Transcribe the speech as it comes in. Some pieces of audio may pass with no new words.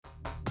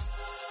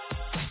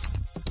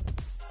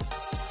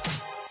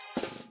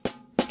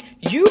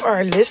You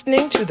are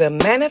listening to the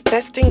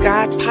Manifesting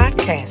God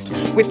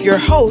podcast with your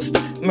host,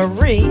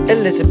 Marie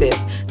Elizabeth.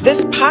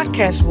 This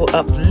podcast will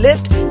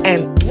uplift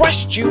and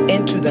thrust you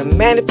into the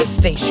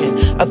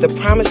manifestation of the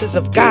promises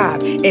of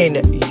God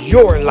in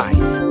your life.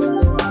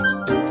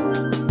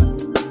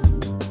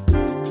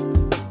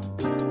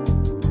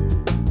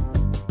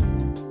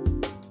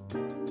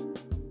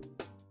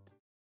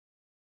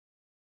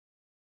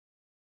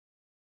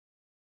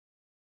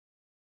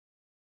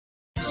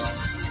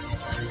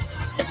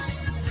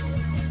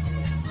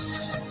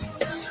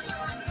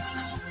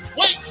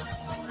 Wait,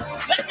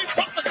 let me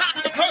prophesy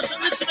to the person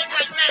listening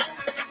right now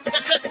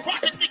that says,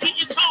 Prophet Nikki,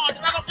 it's hard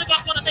and I don't think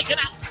I'm going to make it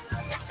out.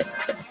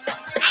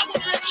 I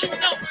will let you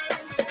know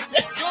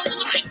that your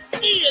life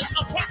is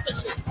a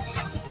prophecy.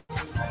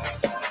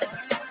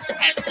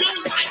 And your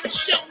life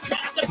shall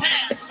come to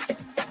pass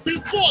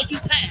before you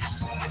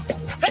pass.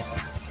 Hey,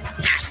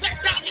 pass that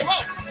down the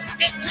road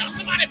and tell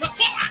somebody,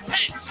 before I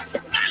pass,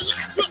 my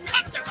life will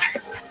come to pass.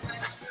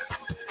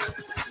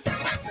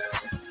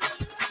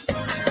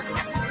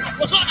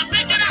 We're going to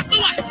make it out the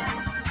way.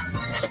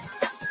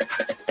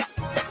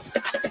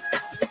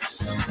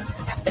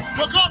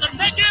 We're going to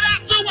make it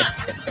out the way.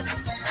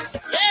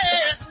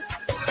 Yeah.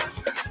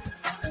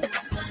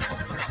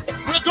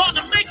 We're going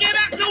to make it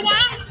out the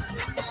way.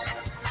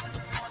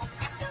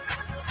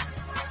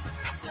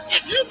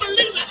 If you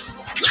believe it,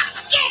 clap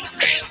your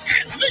hands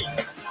and leave.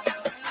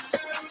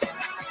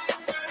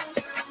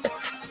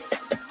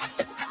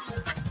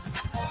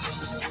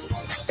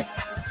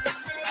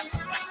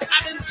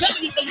 I've been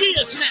telling you for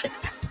years now.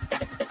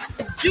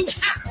 You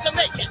have to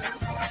make it.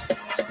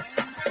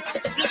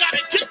 You got to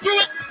get through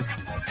it.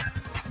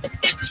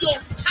 It's your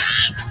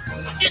time.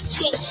 It's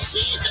your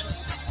season.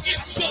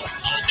 It's your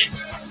moment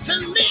to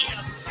live,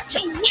 to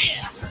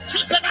win, to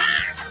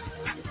survive.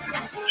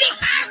 You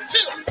have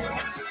to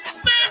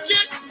make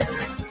it.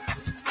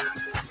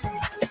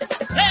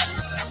 Hey,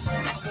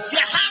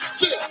 you have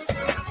to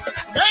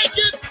make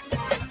it.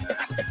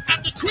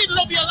 I'm decreeing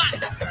over your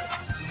life.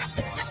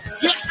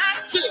 You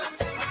have to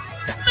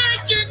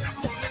make it.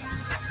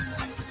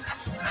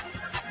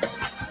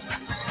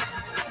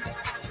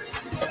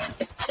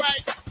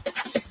 Right?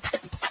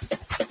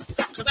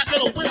 Because I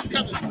feel a wind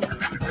coming. Come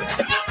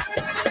on.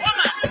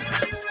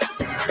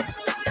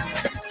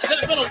 I said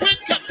I feel a wind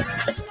coming.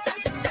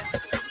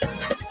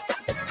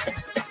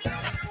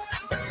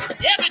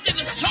 Everything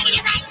is turning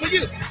around for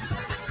you.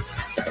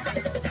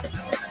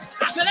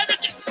 I said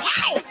everything.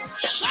 Wow.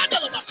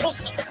 Shadala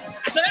Makosa.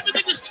 I said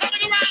everything is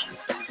turning around.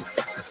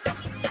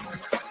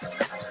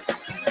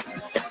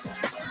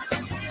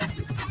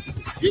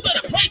 You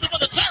better praise him for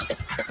the turn.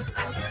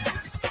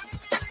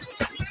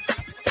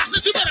 I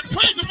said you better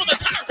praise him for the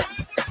turn.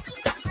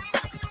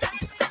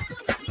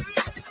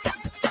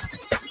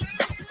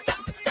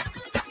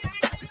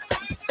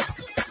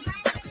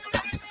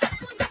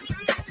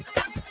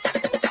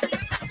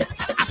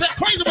 I said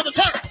praise him for the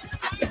turn.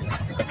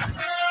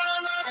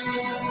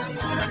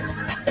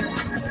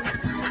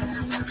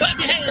 Clap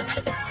your hands.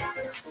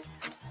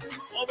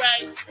 All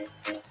right.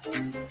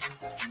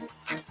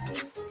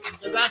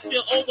 Because I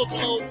feel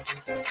overflow.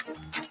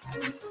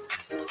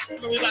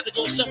 We're about to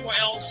go somewhere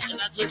else, and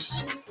I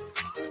just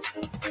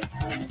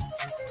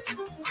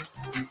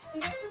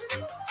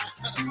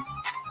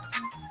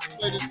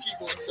play this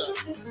keyboard stuff.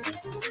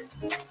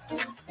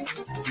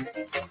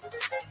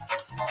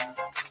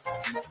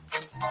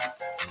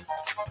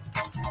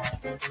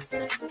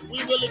 We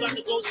really about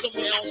to go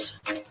somewhere else.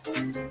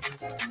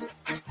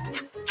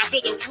 After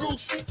the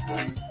roof.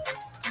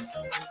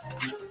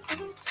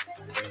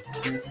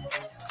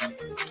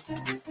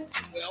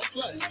 Well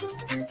played.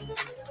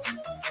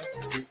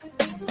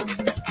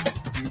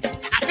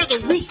 The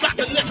roof got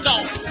to lift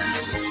off.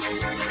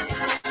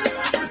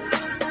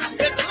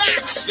 The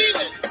glass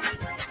ceiling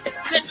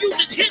that you've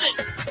been hitting,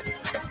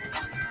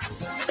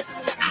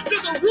 after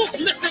the roof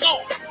lifted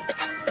off,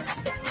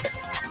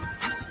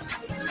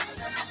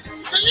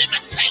 the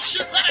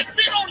limitations that have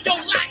been on your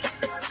life,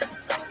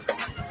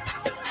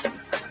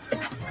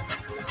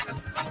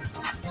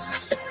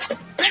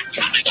 they're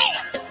coming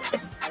off.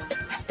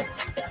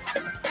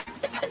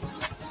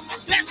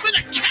 There's been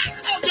a cap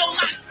on your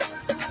life.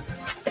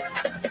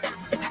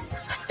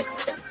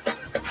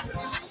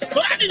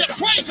 But I need a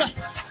praiser.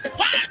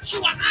 Find you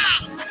an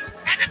aisle.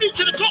 And I need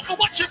you to go for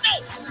what you know.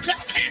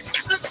 Because can't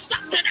nothing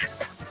stop you now.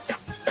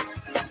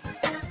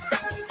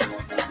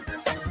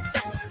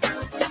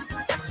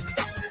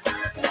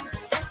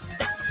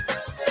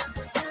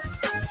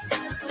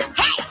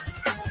 How?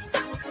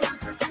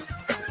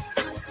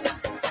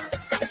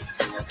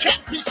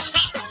 Can't be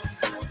stopped.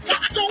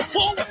 Gotta go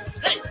forward.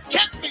 Hey,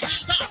 can't be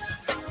stopped.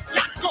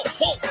 Gotta go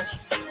forward.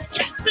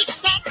 Can't be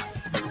stopped.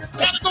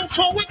 Gotta go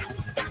forward.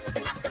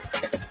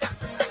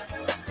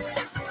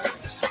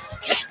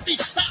 Can't be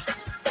stopped.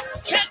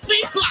 Can't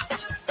be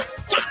blocked.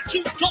 Gotta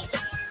keep going.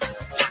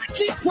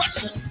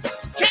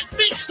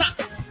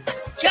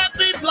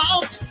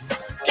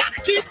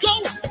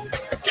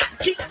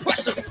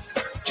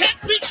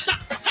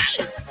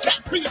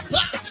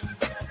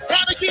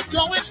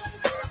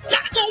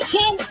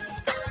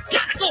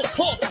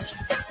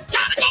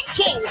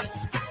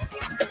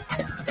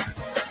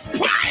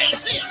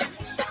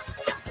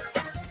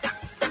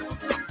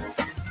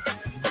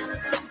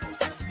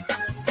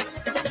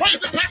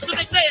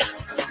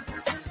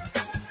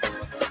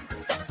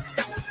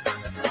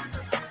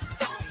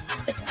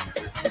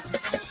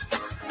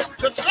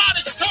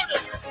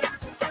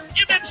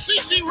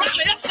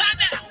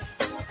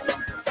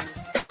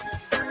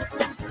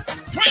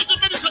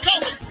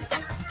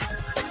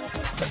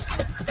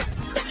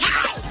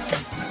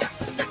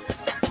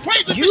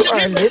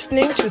 are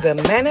listening to the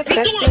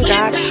Manifesting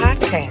God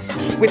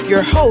podcast with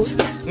your host,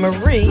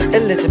 Marie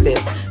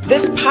Elizabeth.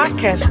 This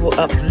podcast will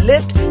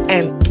uplift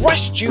and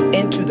thrust you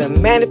into the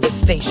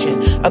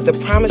manifestation of the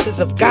promises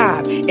of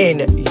God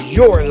in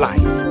your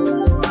life.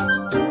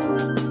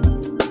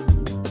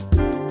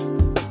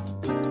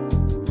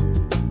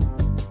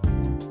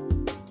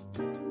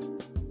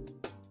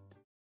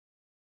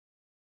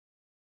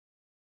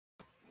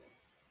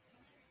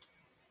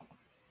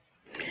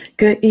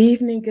 Good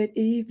evening. Good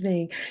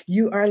evening.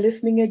 You are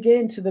listening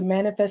again to the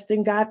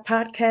Manifesting God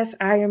podcast.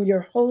 I am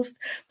your host,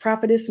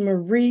 Prophetess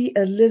Marie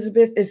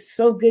Elizabeth. It's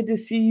so good to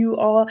see you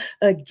all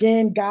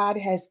again. God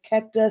has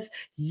kept us.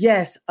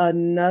 Yes,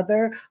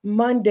 another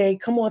Monday.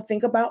 Come on,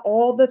 think about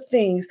all the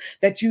things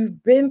that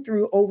you've been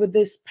through over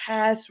this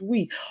past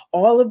week,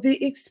 all of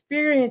the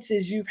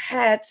experiences you've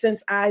had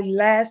since I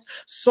last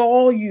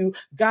saw you.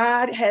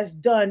 God has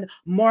done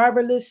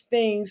marvelous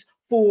things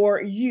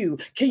for you.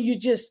 Can you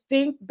just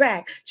think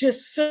back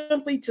just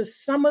simply to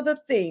some of the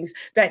things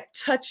that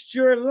touched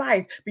your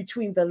life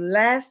between the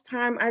last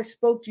time I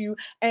spoke to you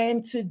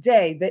and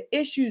today? The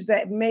issues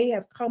that may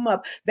have come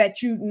up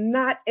that you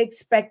not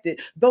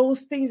expected,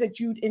 those things that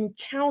you'd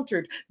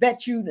encountered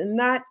that you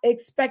not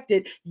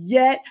expected,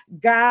 yet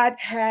God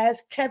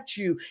has kept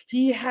you.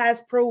 He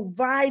has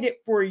provided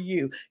for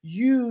you.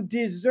 You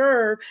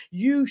deserve,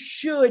 you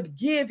should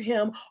give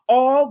him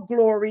all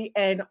glory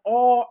and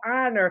all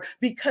honor,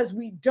 because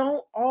we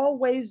don't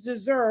always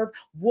deserve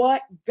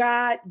what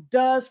God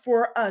does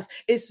for us.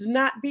 It's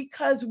not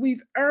because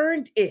we've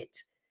earned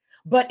it,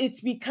 but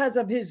it's because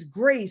of his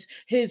grace,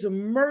 his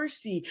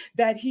mercy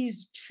that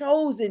he's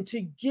chosen to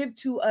give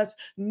to us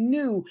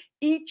new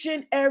each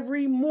and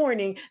every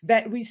morning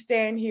that we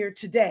stand here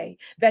today,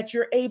 that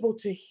you're able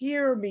to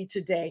hear me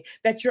today,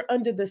 that you're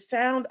under the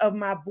sound of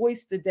my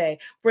voice today.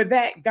 For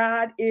that,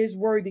 God is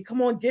worthy.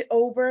 Come on, get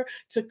over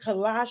to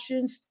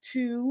Colossians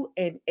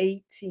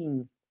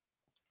 2:18.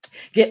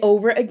 Get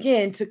over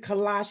again to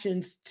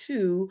Colossians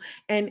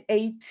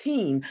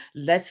 2:18.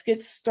 Let's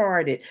get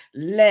started.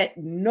 Let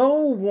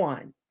no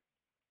one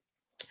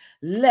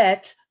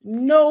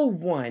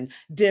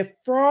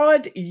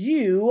defraud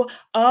you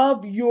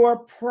of your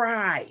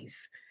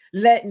prize.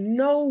 Let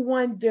no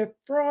one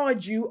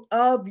defraud you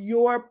of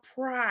your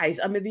prize.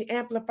 I'm in the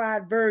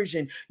Amplified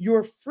Version.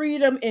 Your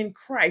freedom in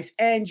Christ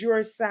and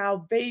your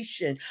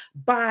salvation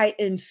by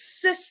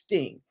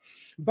insisting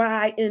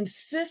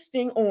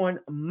on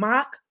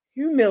mock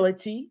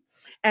humility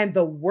and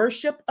the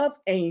worship of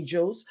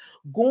angels,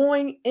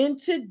 going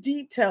into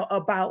detail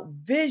about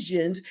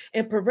visions.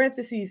 In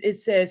parentheses, it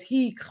says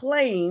he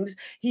claims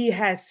he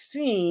has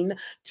seen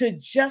to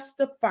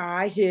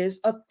justify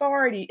his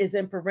authority, is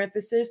in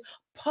parentheses,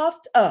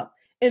 puffed up.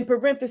 In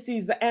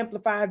parentheses, the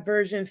Amplified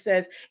Version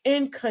says,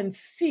 in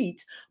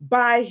conceit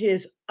by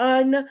his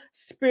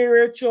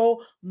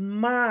unspiritual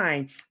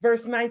mind.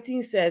 Verse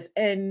 19 says,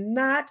 and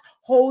not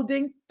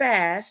holding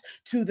fast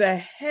to the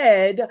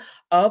head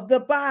of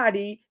the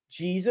body,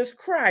 Jesus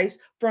Christ,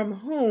 from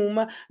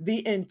whom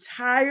the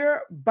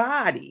entire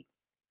body,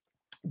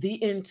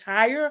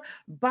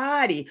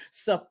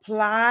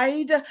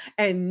 supplied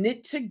and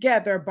knit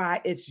together by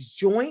its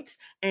joints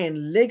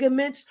and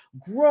ligaments,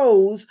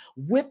 grows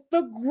with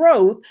the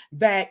growth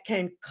that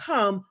can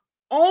come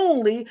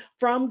only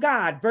from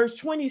God. Verse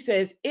 20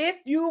 says, if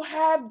you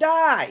have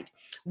died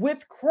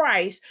with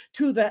Christ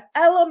to the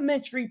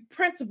elementary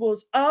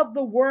principles of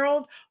the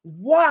world,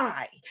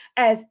 why,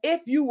 as if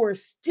you were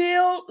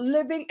still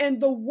living in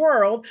the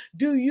world,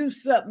 do you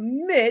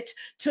submit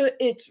to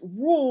its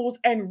rules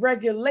and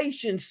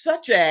regulations,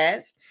 such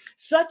as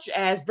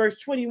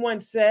verse 21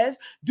 says,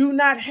 do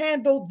not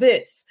handle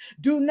this,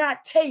 do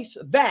not taste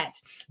that,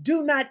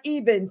 do not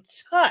even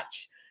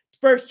touch.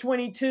 Verse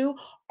 22,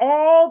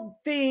 all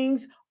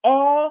things,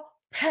 all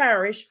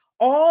perish,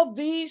 all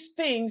these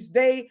things,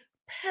 they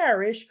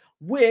perish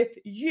with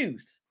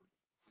use.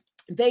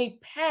 They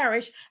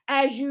perish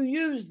as you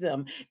use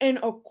them in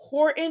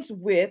accordance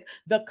with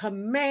the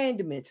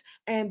commandments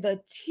and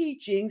the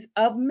teachings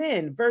of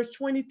men. Verse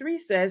 23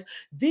 says,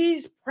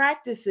 these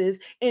practices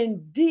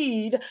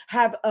indeed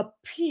have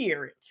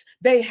appearance.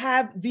 They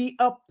have the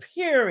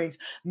appearance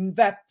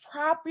that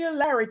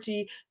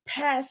popularity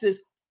passes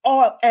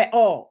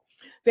all.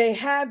 They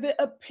have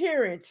the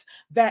appearance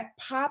that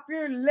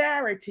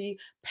popularity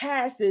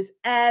passes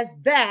as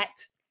that.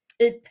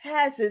 It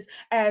passes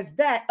as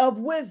that of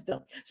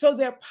wisdom. So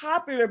they're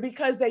popular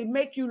because they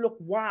make you look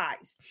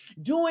wise.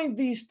 Doing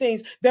these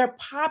things, they're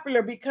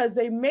popular because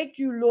they make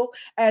you look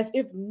as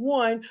if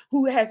one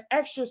who has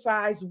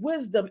exercised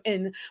wisdom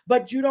in,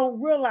 but you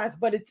don't realize,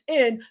 but it's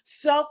in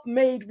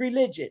self-made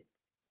religion.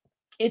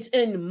 It's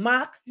in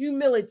mock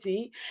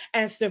humility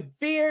and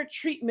severe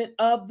treatment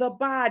of the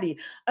body.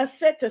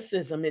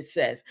 Asceticism, it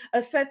says,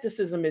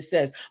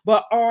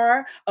 but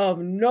are of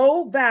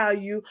no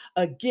value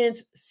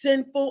against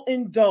sinful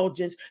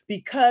indulgence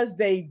because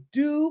they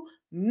do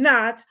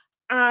not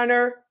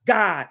honor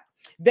God.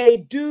 They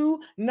do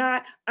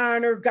not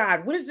honor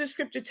God. What is the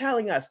scripture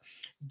telling us?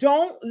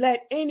 Don't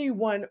let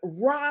anyone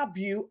rob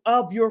you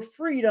of your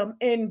freedom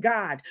in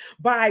God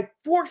by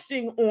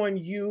forcing on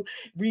you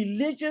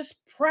religious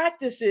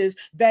practices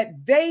that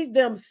they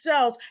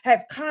themselves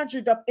have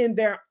conjured up in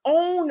their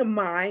own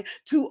mind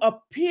to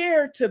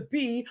appear to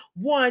be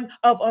one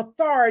of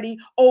authority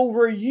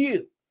over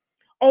you,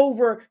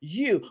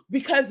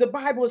 because the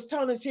Bible is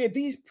telling us here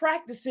these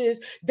practices,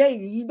 they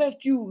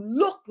make you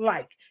look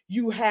like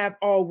you have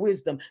all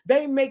wisdom.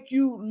 They make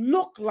you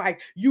look like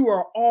you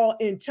are all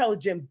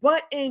intelligent,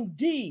 but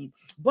indeed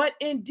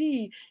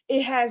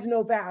it has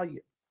no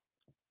value.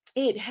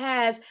 It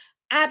has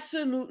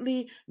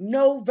absolutely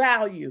no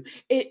value.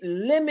 It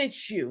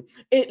limits you.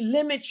 It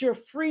limits your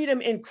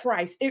freedom in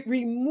Christ. It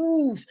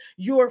removes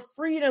your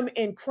freedom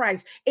in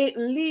Christ. It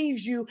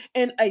leaves you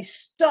in a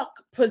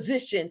stuck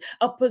position,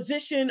 a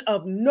position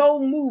of no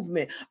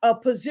movement, a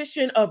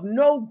position of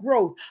no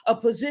growth, a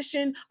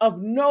position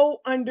of no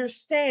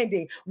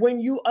understanding.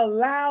 When you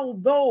allow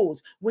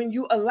those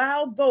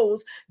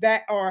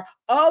that are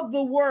of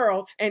the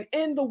world and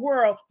in the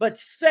world, but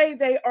say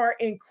they are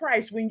in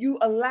Christ, when you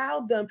allow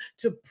them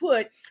to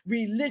put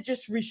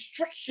religious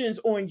restrictions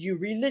on you,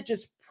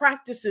 religious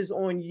practices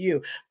on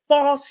you,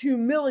 false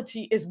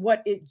humility is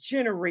what it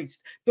generates.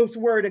 This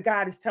word of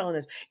God is telling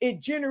us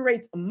it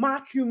generates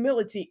mock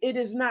humility. It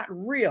is not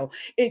real.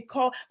 It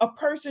call a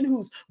person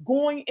who's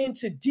going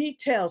into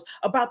details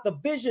about the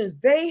visions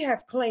they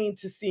have claimed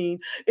to see.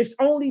 It's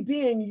only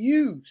being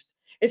used.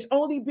 It's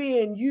only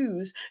being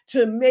used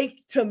to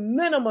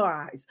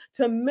minimize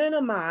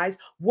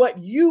what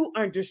you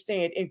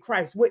understand in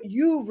Christ, what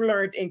you've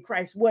learned in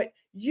Christ, what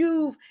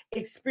you've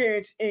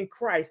experienced in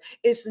Christ.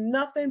 It's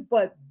nothing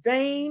but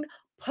vain,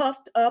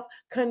 puffed up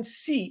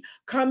conceit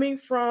coming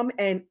from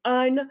an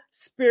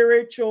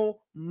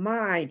unspiritual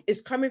mind. It's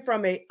coming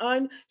from an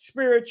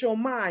unspiritual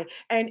mind,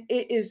 and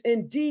it is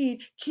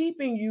indeed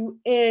keeping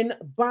you in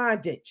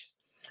bondage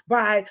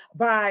by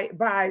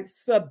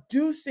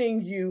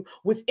subduing you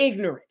with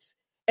ignorance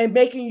and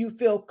making you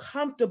feel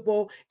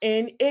comfortable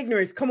in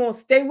ignorance. Come on,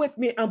 stay with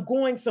me. I'm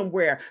going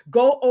somewhere.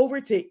 Go over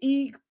to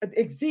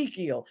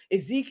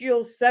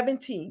Ezekiel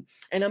 17,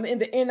 and I'm in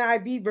the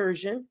NIV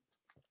version.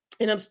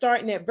 And I'm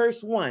starting at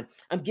verse 1.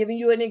 I'm giving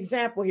you an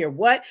example here.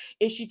 What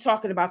is she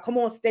talking about? Come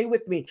on, stay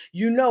with me.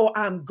 You know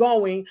I'm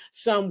going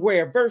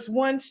somewhere. Verse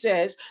 1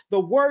 says,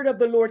 "The word of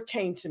the Lord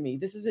came to me."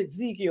 This is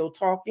Ezekiel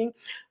talking.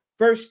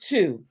 Verse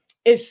 2,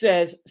 it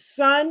says,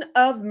 "Son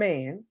of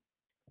man,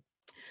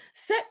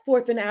 set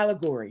forth an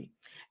allegory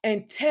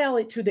and tell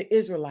it to the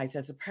Israelites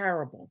as a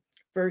parable."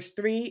 Verse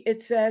 3,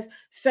 it says,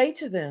 "Say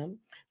to them,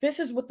 this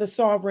is what the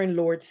sovereign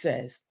Lord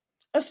says."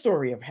 A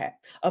story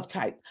of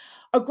type.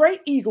 "A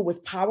great eagle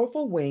with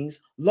powerful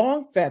wings,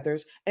 long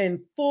feathers,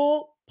 and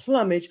full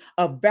plumage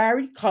of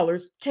varied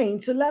colors came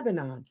to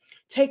Lebanon,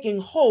 taking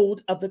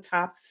hold of the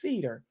top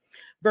cedar."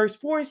 Verse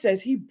 4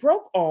 says, "He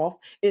broke off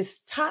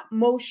its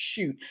topmost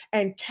shoot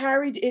and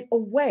carried it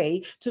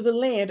away to the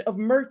land of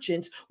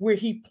merchants, where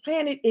he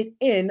planted it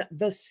in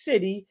the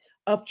city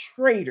of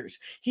traders."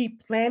 He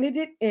planted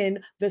it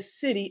in the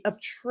city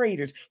of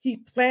traders. He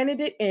planted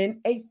it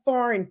in a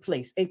foreign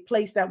place, a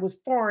place that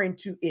was foreign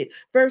to it.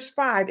 Verse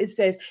 5, it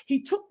says,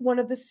 "He took one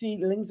of the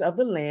seedlings of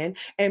the land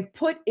and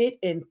put it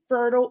in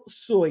fertile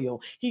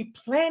soil. He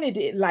planted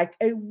it like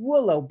a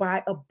willow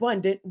by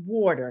abundant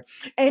water,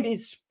 and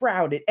it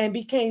sprouted and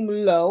became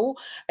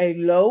a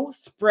low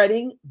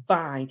spreading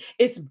vine.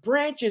 Its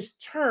branches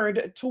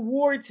turned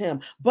towards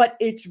him, but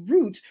its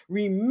roots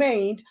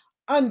remained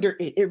under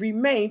it. It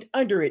remained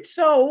under it.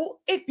 So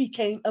it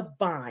became a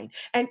vine,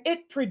 and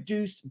it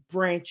produced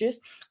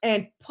branches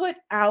and put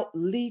out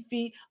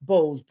leafy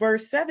boughs."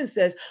 Verse 7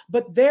 says,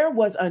 "But there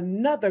was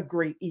another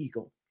great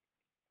eagle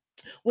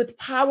with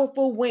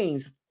powerful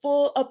wings,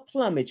 full of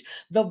plumage.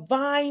 The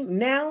vine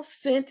now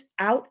sent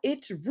out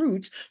its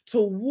roots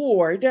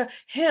toward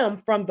him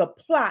from the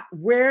plot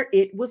where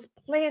it was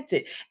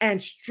planted,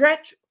 and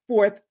stretched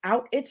forth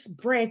out its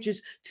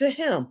branches to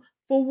him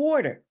for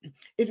water."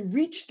 It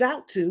reached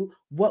out to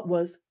what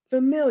was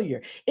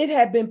familiar. It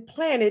had been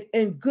planted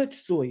in good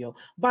soil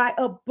by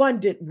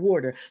abundant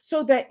water,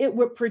 so that it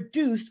would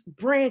produce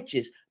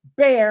branches,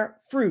 bear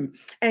fruit,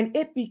 and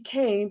it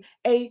became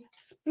a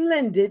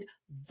splendid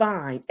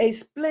vine, a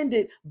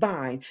splendid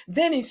vine.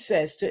 Then he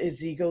says to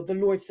Ezekiel, the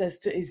Lord says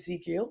to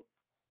Ezekiel,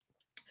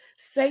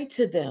 "Say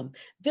to them,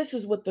 this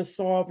is what the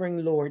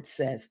sovereign Lord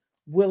says.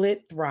 Will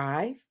it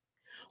thrive?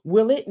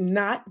 Will it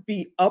not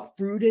be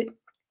uprooted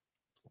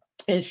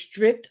and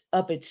stripped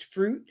of its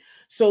fruit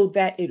so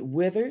that it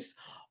withers?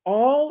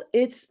 All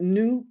its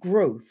new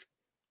growth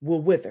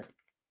will wither."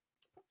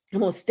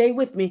 Come on, stay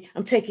with me.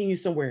 I'm taking you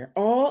somewhere.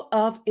 "All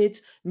of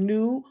its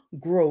new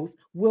growth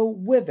will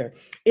wither.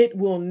 It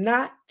will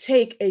not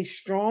take a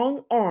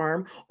strong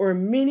arm or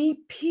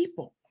many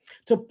people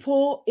to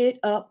pull it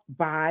up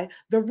by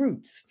the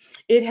roots.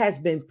 It has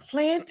been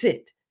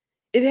planted.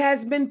 It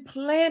has been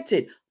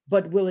planted,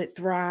 but will it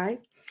thrive?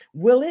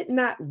 Will it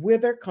not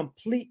wither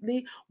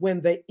completely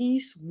when the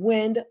east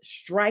wind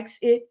strikes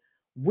it?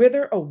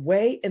 wither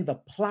away in the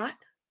plot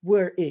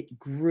where it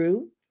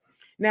grew?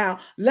 Now,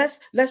 let's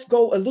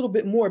go a little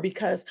bit more,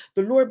 because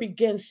the Lord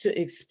begins to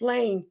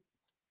explain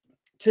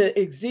to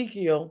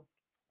Ezekiel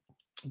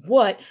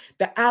what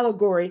the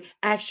allegory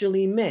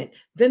actually meant.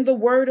 Then the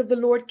word of the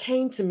Lord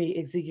came to me,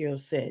 Ezekiel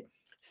said.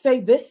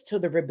 Say this to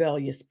the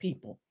rebellious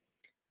people.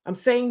 I'm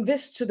saying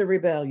this to the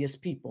rebellious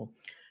people.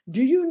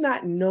 Do you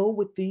not know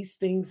what these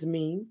things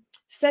mean?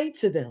 Say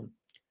to them.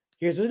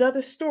 Here's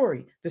another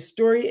story. The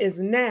story is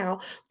now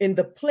in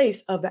the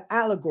place of the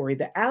allegory.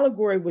 The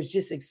allegory was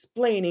just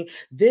explaining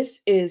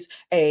this is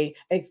a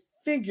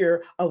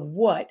figure of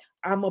what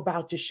I'm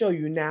about to show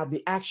you now,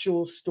 the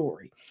actual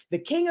story. The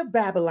king of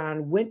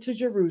Babylon went to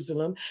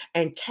Jerusalem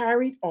and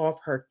carried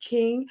off her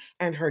king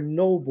and her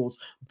nobles,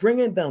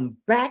 bringing them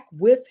back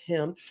with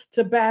him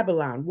to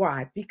Babylon.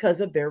 Why? Because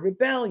of their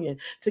rebellion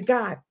to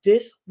God.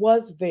 This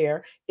was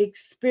their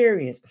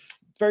experience.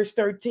 Verse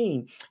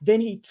 13, then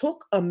he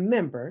took a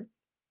member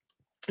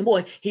of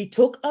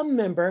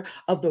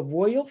the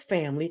royal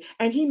family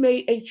and he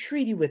made a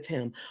treaty with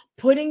him,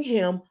 putting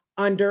him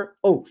under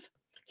oath.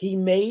 He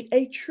made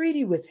a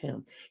treaty with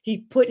him. He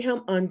put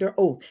him under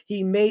oath.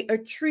 He made a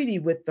treaty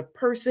with the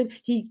person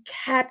he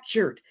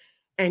captured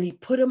and he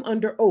put him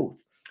under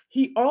oath.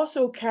 He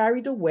also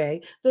carried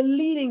away the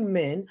leading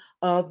men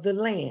of the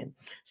land.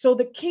 So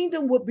the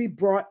kingdom would be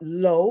brought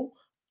low,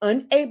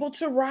 unable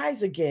to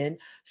rise again,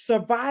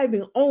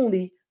 surviving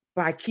only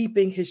by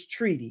keeping his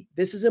treaty.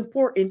 This is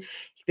important.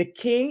 The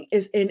king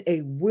is in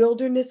a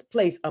wilderness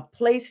place, a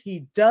place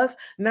he does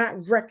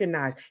not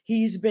recognize.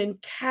 He's been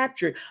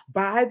captured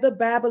by the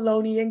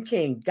Babylonian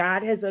king.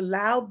 God has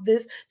allowed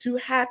this to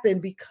happen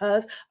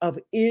because of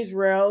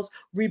Israel's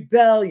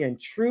rebellion.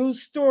 True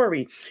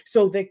story.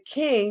 So the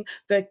king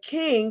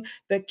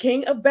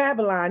of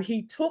Babylon,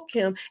 he took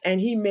him and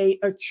he made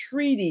a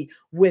treaty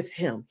with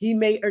him. He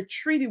made a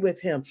treaty with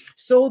him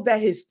so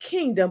that his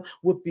kingdom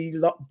would be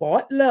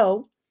brought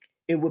low.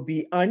 It would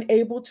be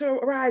unable to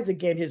rise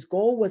again. His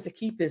goal was to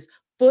keep his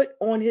foot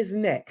on his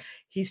neck.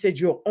 He said,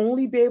 you'll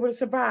only be able to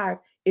survive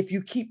if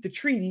you keep the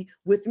treaty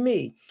with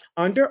me,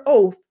 under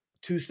oath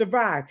to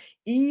survive,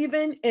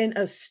 even in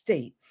a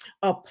state,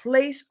 a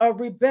place of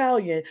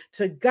rebellion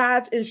to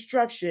God's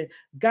instruction.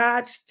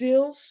 God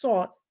still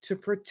sought to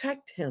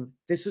protect him.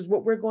 This is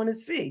what we're going to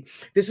see.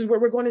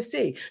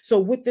 So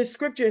what this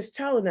scripture is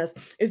telling us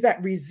is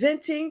that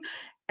resenting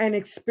an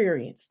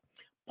experience,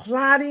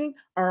 plotting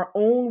our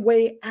own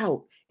way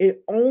out,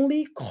 it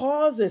only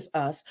causes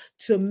us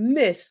to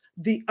miss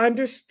the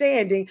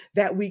understanding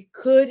that we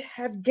could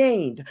have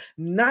gained.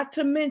 Not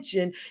to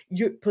mention,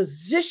 it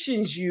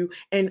positions you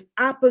in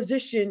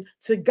opposition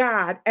to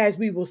God, as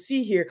we will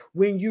see here,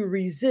 when you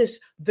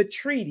resist the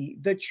treaty.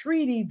 The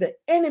treaty the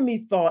enemy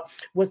thought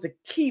was to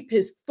keep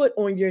his foot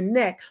on your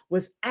neck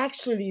was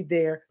actually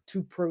there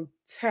to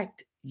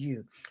protect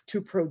you,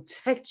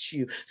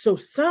 So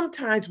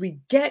sometimes we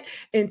get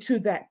into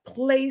that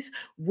place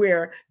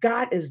where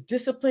God is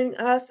disciplining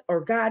us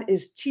or God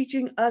is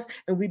teaching us,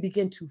 and we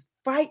begin to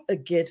fight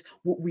against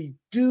what we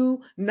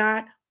do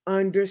not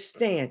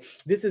understand.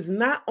 This is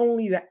not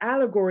only the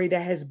allegory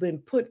that has been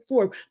put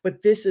forth,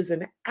 but this is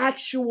an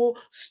actual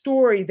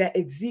story that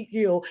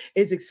Ezekiel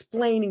is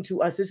explaining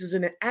to us. This is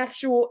an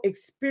actual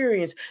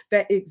experience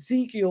that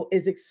Ezekiel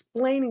is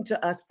explaining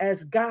to us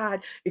as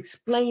God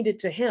explained it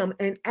to him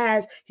and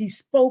as he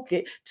spoke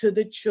it to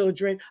the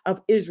children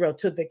of Israel,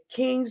 to the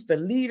kings, the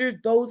leaders,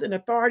 those in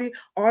authority,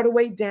 all the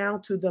way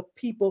down to the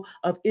people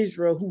of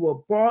Israel who were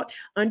brought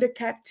under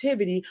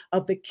captivity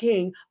of the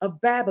king of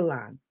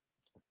Babylon.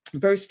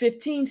 Verse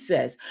 15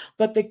 says,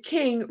 but the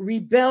king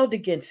rebelled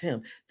against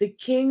him. The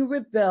king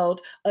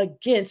rebelled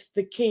against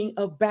the king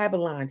of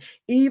Babylon,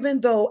 even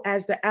though,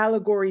 as the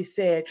allegory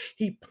said,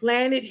 he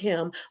planted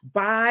him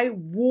by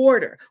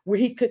water where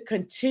he could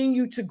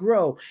continue to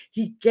grow.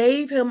 He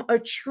gave him a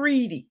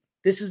treaty.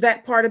 This is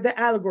that part of the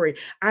allegory.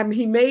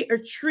 He made a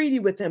treaty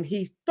with him.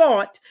 He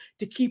thought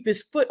to keep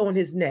his foot on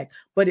his neck,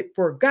 but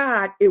for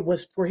God, it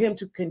was for him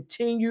to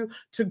continue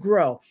to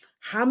grow.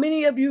 How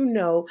many of you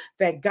know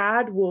that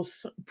God will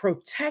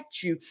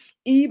protect you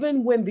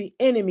even when the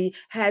enemy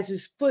has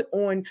his foot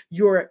on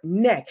your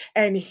neck,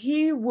 and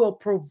he will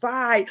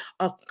provide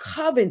a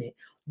covenant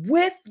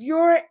with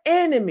your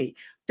enemy?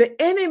 The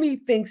enemy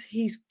thinks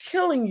he's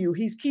killing you.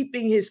 He's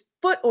keeping his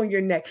foot on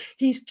your neck.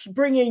 He's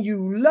bringing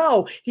you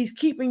low. He's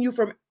keeping you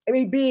from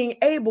being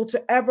able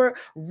to ever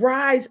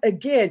rise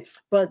again.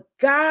 But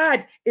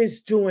God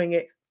is doing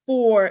it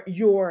for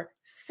your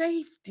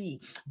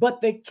safety.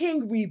 But the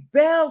king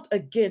rebelled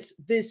against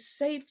this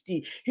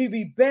safety. He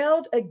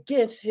rebelled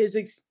against his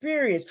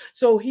experience.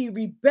 So he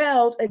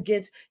rebelled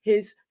against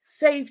his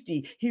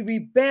safety. He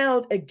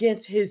rebelled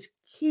against his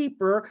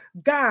keeper,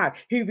 God.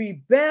 He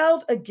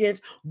rebelled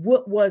against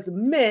what was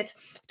meant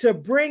to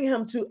bring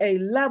him to a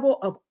level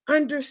of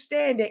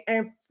understanding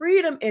and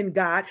freedom in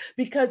God,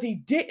 because he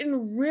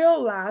didn't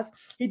realize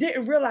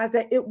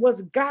that it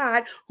was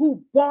God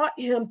who brought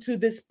him to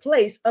this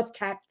place of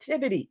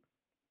captivity.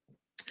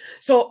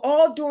 So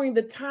all during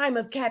the time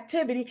of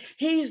captivity,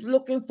 he's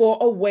looking for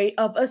a way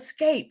of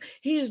escape.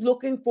 He's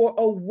looking for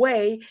a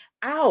way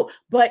out.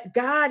 But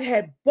God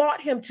had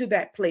brought him to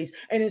that place.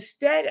 And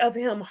instead of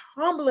him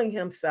humbling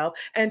himself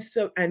and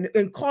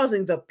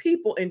causing the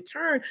people in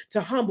turn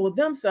to humble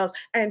themselves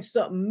and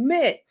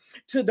submit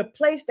to the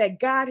place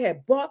that God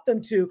had brought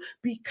them to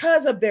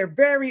because of their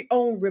very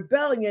own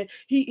rebellion,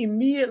 he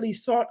immediately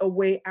sought a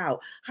way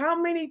out.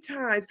 How many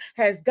times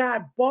has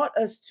God brought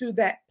us to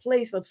that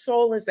place of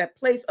solace, that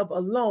place of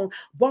alone,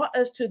 brought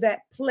us to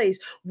that place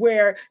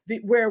where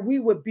we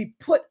would be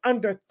put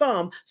under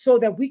thumb so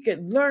that we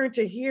could learn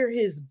to hear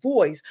his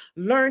voice,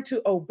 learn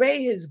to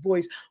obey his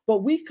voice, but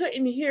we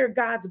couldn't hear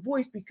God's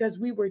voice because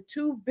we were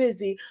too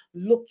busy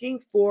looking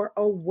for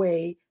a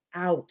way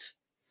out,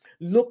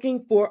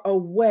 looking for a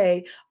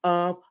way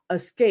of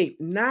escape,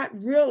 not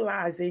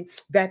realizing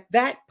that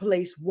that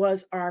place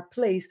was our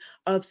place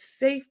of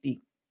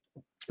safety.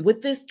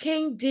 What this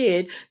king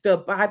did, the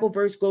Bible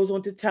verse goes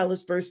on to tell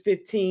us, verse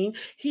 15,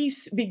 he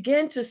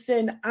began to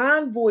send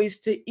envoys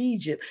to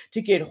Egypt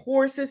to get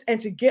horses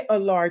and to get a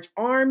large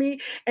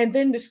army. And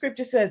then the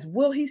scripture says,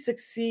 will he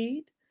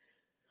succeed?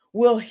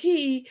 Will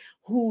he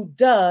who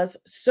does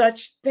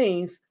such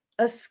things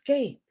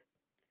escape?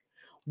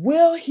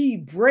 Will he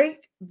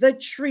break the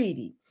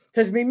treaty?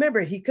 Because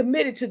remember, he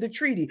committed to the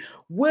treaty.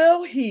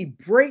 Will he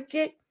break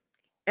it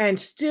and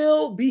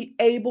still be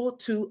able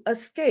to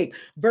escape?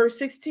 Verse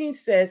 16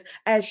 says,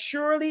 as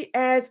surely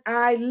as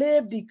I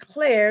live,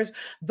 declares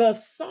the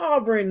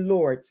sovereign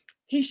Lord,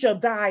 he shall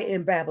die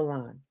in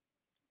Babylon,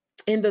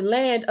 in the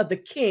land of the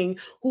king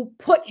who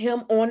put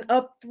him on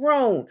a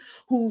throne,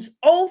 whose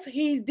oath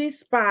he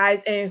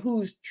despised and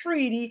whose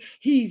treaty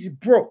he's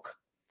broke.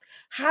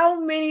 How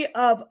many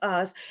of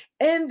us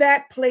in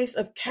that place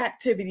of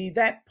captivity,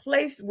 that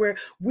place where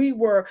we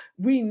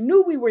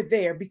knew we were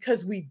there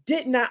because we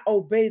did not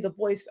obey the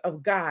voice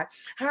of God?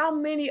 How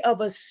many of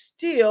us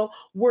still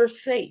were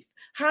safe?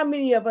 How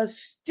many of us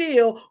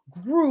still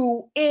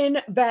grew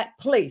in that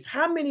place?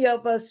 How many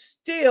of us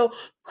still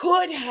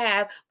could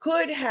have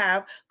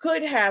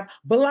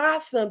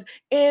blossomed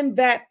in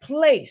that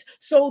place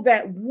so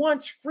that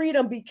once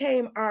freedom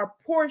became our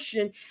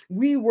portion,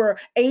 we were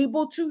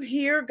able to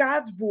hear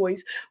God's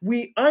voice,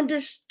 we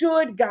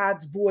understood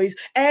God's voice,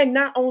 and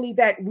not only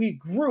that, we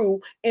grew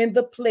in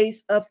the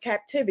place of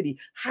captivity.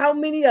 How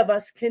many of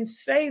us can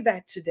say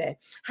that today?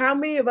 How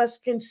many of us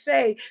can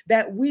say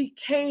that we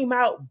came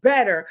out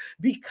better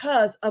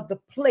because of the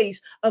place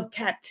of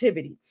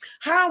captivity?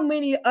 How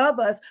many of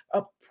us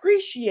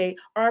appreciate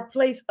our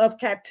place of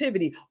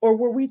captivity, or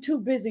were we too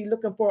busy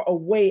looking for a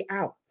way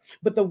out?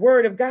 But the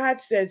word of God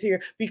says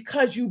here,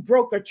 because you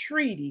broke a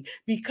treaty,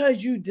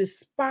 because you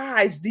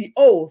despise the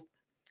oath,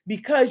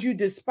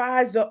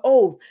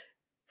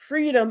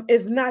 freedom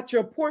is not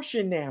your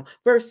portion now.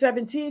 Verse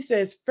 17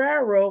 says,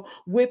 Pharaoh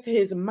with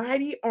his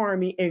mighty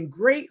army and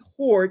great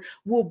horde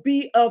will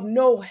be of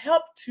no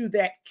help to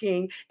that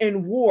king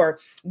in war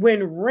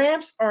when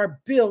ramps are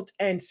built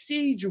and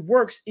siege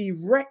works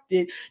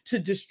erected to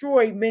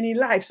destroy many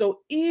lives.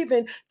 So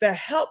even the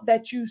help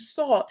that you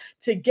sought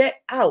to get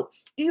out,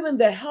 even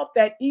the help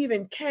that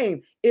even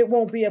came, it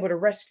won't be able to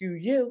rescue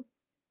you.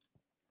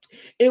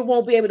 It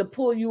won't be able to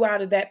pull you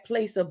out of that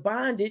place of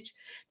bondage.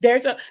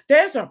 There's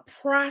a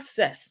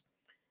process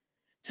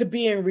to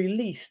being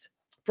released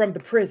from the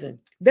prison.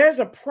 There's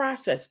a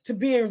process to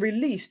being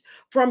released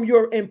from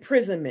your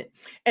imprisonment.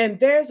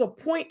 And there's a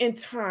point in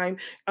time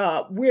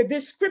where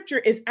this scripture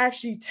is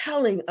actually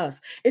telling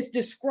us, it's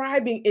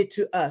describing it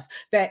to us,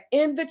 that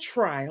in the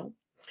trial,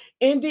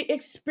 in the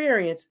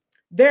experience,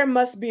 there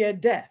must be a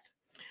death.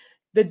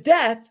 The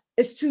death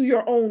is to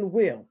your own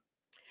will.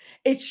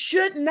 It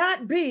should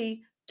not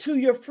be to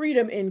your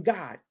freedom in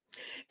God.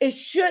 It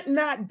should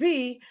not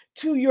be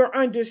to your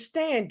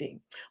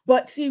understanding.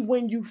 But see,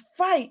 when you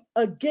fight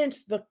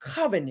against the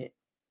covenant,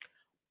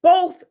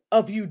 both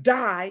of you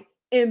die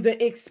in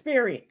the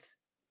experience.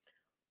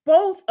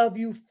 Both of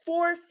you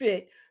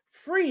forfeit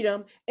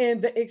freedom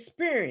in the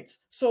experience.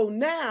 So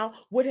now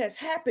what has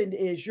happened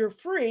is you're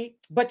free,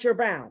 but you're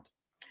bound.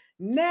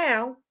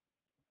 Now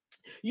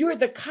you're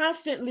the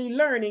constantly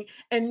learning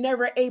and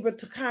never able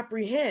to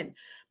comprehend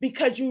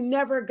because you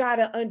never got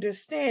an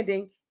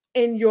understanding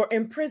in your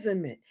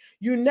imprisonment.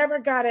 You never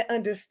got an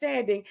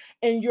understanding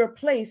in your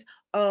place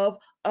of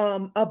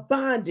a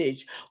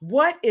bondage.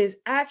 What is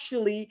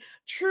actually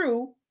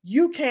true,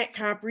 you can't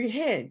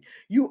comprehend.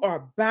 You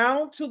are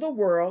bound to the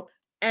world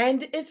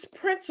and its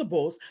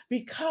principles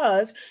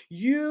because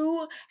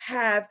you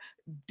have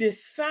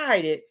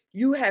decided,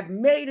 you have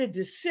made a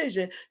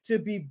decision to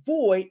be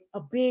void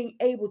of being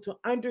able to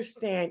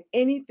understand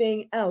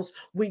anything else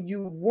when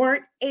you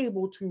weren't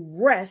able to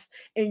rest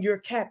in your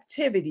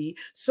captivity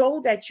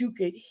so that you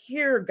could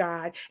hear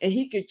God and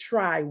he could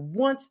try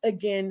once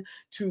again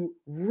to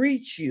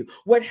reach you.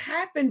 What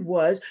happened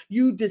was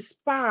you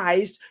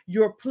despised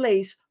your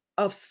place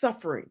of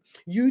suffering.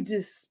 You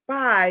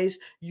despised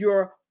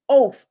your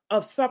oath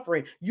of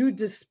suffering. You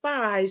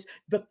despised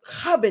the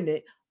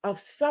covenant of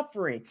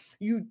suffering.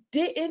 You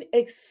didn't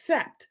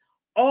accept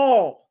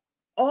all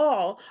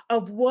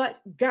of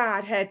what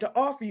God had to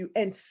offer you.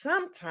 And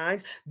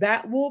sometimes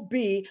that will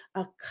be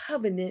a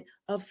covenant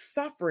of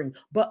suffering.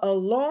 But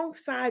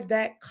alongside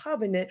that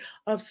covenant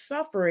of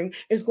suffering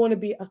is going to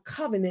be a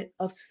covenant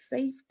of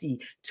safety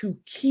to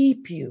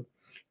keep you.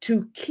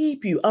 To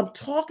keep you. I'm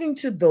talking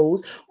to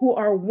those who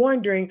are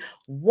wondering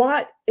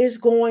what is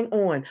going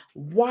on.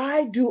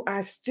 Why do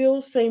I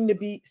still seem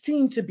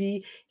to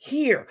be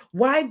here?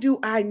 Why do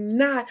I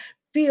not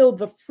feel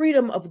the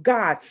freedom of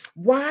God?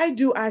 Why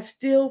do I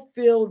still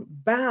feel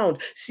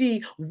bound?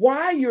 See,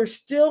 why you're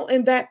still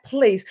in that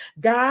place,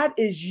 God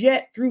is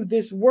yet through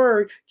this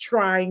word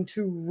trying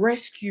to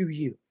rescue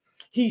you.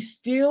 He's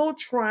still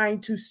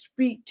trying to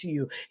speak to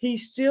you.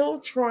 He's still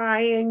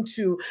trying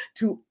to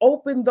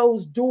open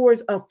those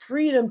doors of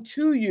freedom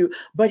to you,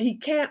 but he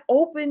can't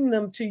open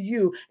them to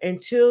you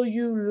until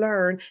you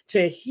learn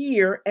to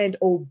hear and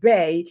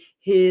obey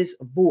his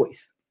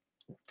voice.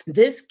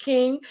 This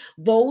king,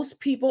 those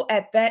people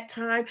at that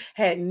time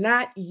had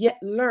not yet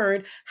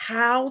learned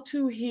how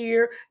to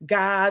hear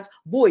God's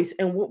voice.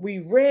 And what we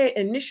read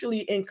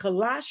initially in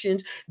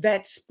Colossians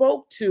that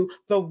spoke to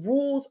the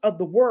rules of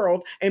the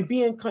world and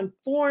being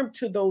conformed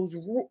to those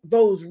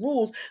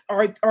rules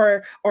are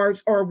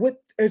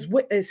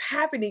what is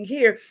happening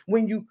here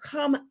when you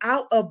come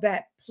out of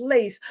that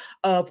place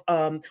of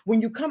when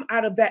you come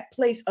out of that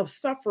place of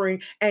suffering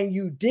and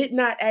you did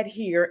not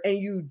adhere and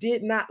you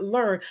did not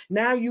learn.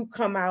 Now you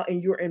come out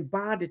and you're in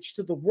bondage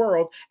to the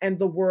world and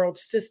the world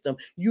system.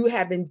 You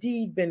have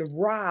indeed been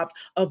robbed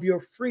of your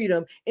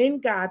freedom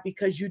in God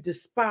because you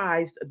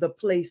despised the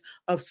place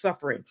of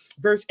suffering.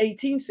 Verse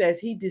 18 says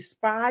he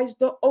despised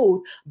the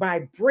oath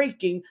by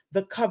breaking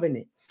the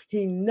covenant.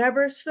 He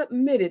never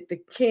submitted,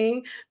 the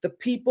king, the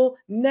people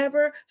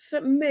never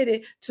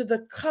submitted to the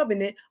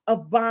covenant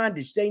of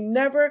bondage. They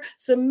never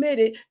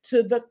submitted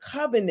to the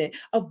covenant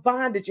of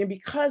bondage. And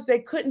because they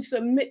couldn't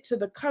submit to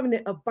the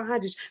covenant of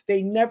bondage,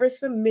 they never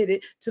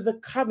submitted to the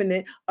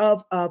covenant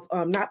of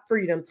not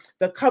freedom,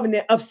 the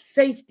covenant of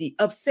safety,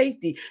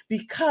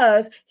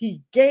 because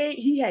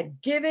he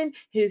had given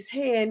his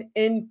hand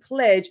in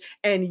pledge,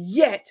 and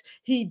yet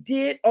he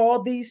did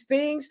all these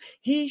things.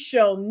 He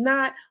shall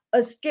not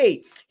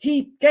escape.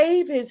 He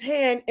gave his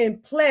hand in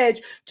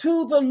pledge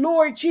to the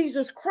Lord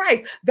Jesus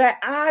Christ,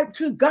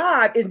 to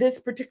God in this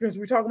particular,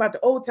 we're talking about the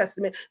Old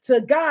Testament,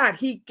 to God.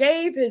 He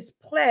gave his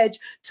pledge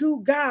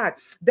to God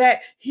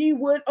that he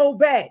would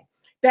obey,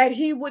 that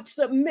he would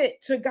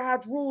submit to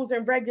God's rules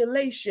and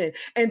regulation.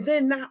 And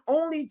then not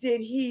only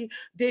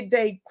did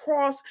they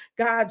cross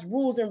God's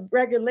rules and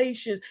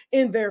regulations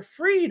in their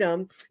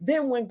freedom,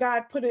 then when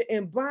God put it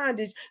in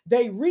bondage,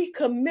 they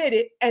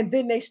recommitted and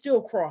then they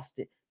still crossed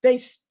it. They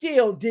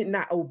still did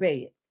not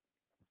obey it.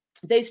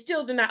 They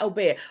still did not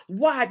obey it.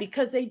 Why?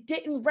 Because they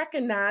didn't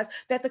recognize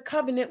that the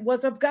covenant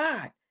was of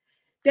God.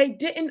 They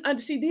didn't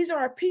see. These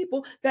are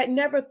people that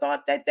never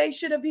thought that they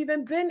should have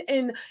even been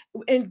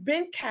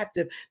been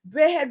captive.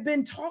 They had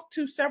been talked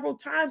to several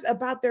times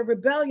about their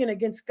rebellion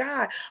against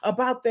God,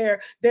 about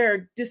their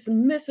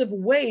dismissive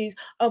ways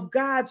of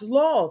God's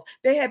laws.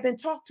 They had been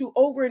talked to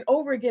over and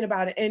over again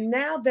about it. And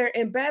now they're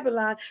in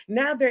Babylon.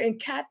 Now they're in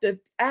captive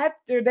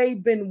after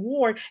they've been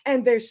warned,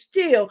 and they're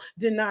still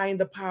denying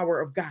the power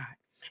of God.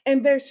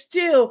 And they're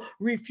still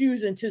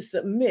refusing to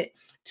submit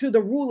to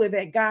the ruler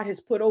that God has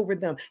put over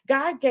them.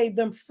 God gave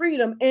them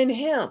freedom in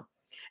him,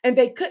 and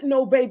they couldn't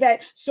obey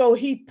that. So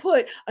he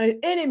put an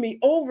enemy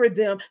over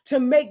them to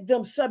make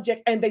them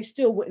subject, and they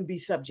still wouldn't be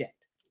subject.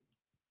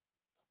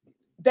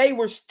 They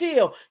were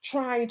still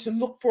trying to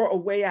look for a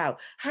way out.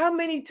 How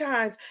many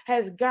times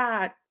has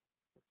God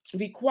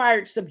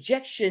required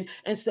subjection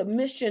and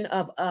submission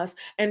of us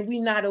and we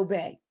not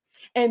obey?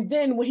 And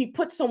then when he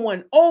puts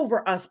someone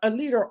over us, a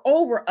leader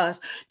over us,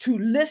 to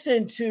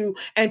listen to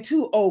and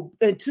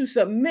to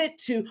submit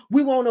to,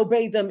 we won't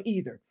obey them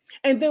either.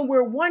 And then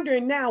we're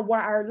wondering now why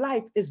our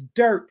life is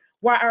dirt,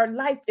 why our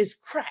life is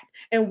crap,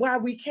 and why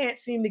we can't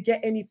seem to get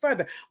any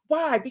further.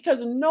 Why? Because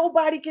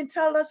nobody can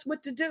tell us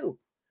what to do.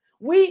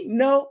 We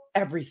know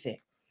everything.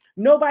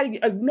 Nobody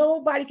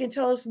can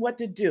tell us what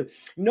to do.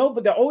 No,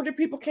 but the older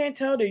people can't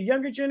tell the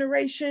younger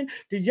generation.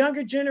 The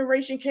younger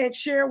generation can't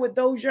share with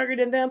those younger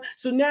than them.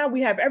 So now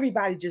we have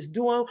everybody just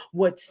doing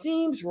what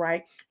seems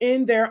right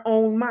in their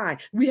own mind.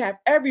 We have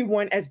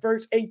everyone, as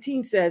verse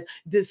 18 says,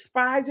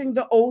 despising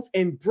the oath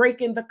and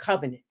breaking the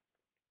covenant.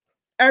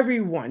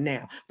 Everyone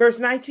now. Verse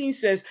 19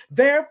 says,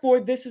 therefore,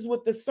 this is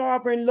what the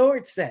sovereign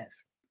Lord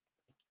says.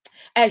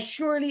 As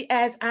surely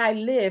as I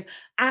live,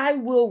 I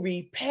will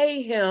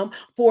repay him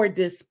for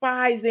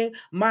despising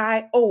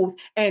my oath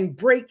and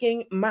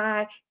breaking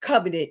my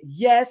covenant.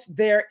 Yes,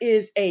 there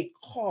is a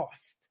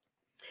cost.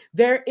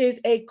 There is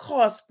a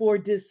cost for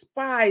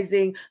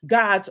despising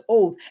God's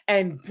oath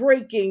and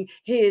breaking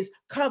his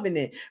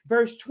covenant.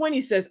 Verse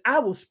 20 says, I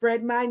will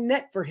spread my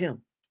net for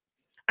him.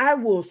 I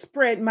will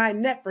spread my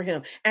net for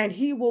him, and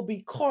he will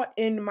be caught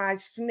in my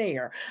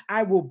snare.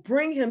 I will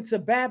bring him to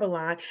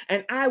Babylon,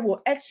 and I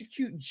will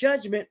execute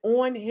judgment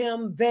on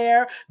him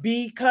there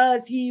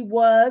because he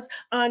was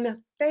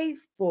unfaithful.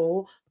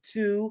 faithful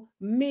to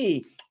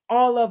me.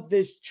 All of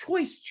this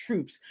choice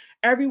troops,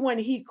 everyone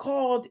he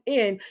called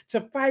in to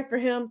fight for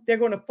him, they're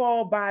going to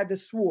fall by the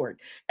sword.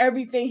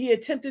 Everything he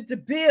attempted to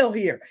build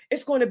here,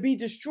 it's going to be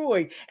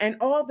destroyed, and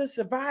all the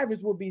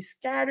survivors will be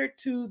scattered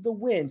to the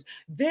winds.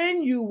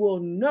 Then you will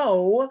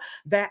know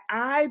that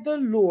I, the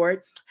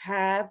Lord,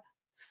 have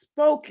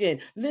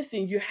spoken.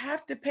 Listen, you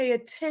have to pay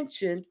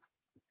attention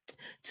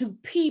to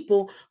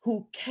people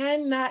who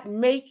cannot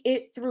make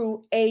it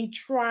through a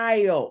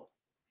trial.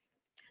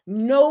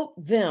 Note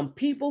them,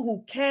 people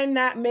who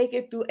cannot make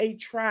it through a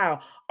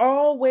trial,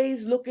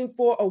 always looking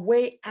for a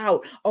way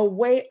out, a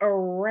way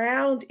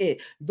around it.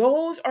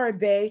 Those are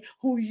they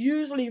who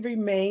usually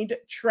remained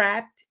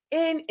trapped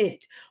in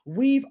it.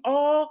 We've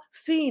all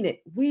seen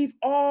it. We've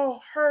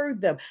all heard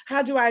them.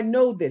 How do I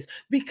know this?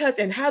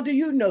 And how do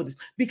you know this?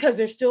 Because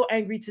they're still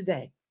angry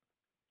today.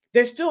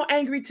 They're still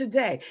angry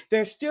today.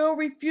 They're still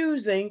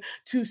refusing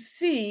to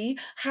see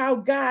how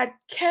God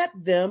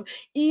kept them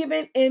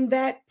even in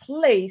that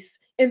place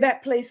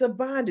of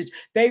bondage.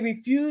 They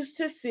refused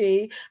to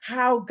see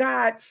how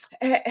God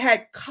had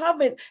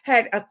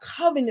a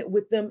covenant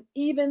with them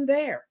even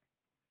there.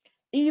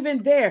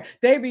 Even there,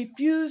 they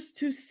refused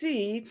to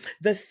see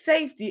the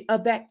safety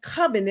of that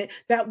covenant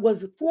that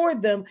was for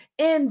them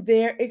in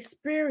their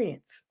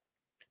experience.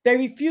 They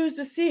refuse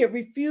to see it,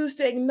 refuse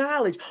to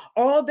acknowledge.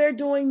 All they're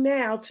doing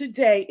now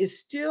today is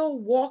still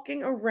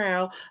walking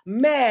around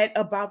mad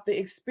about the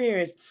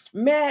experience,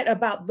 mad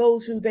about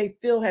those who they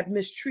feel have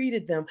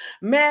mistreated them,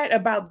 mad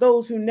about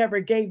those who never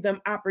gave them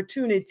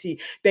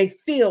opportunity. They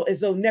feel as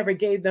though never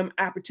gave them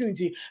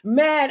opportunity,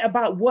 mad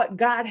about what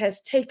God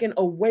has taken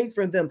away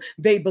from them.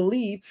 They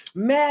believe,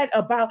 mad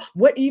about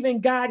what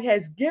even God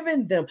has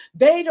given them.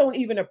 They don't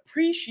even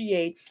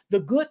appreciate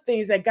the good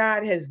things that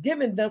God has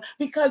given them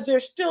because they're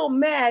still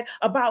mad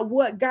about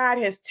what God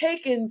has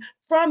taken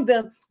from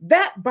them.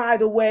 That, by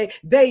the way,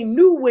 they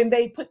knew when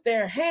they put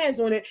their hands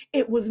on it,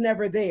 it was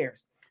never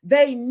theirs.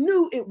 They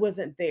knew it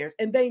wasn't theirs,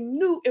 and they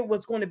knew it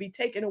was going to be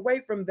taken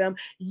away from them.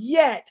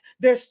 Yet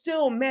they're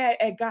still mad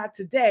at God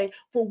today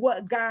for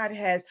what God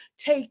has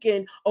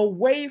taken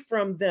away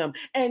from them.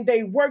 And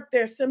they work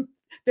their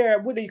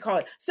what do you call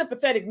it?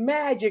 Sympathetic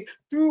magic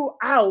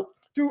throughout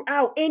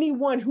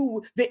anyone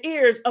who, the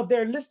ears of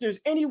their listeners,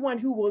 anyone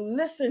who will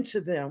listen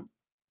to them,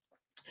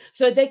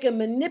 so they can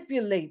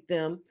manipulate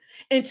them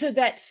into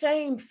that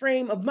same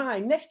frame of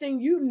mind. Next thing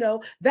you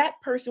know,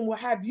 that person will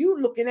have you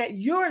looking at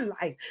your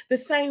life the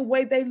same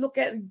way they look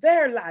at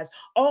their lives.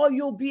 All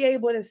you'll be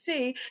able to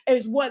see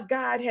is what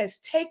God has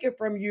taken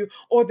from you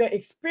or the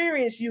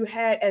experience you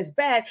had as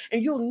bad,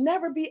 and you'll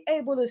never be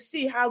able to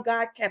see how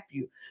God kept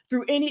you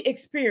through any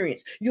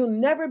experience. You'll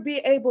never be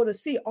able to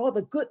see all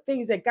the good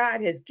things that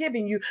God has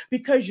given you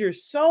because you're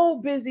so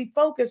busy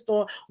focused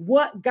on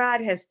what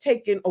God has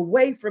taken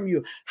away from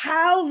you.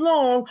 How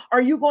long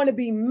are you going to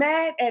be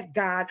mad at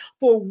God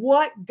for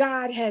what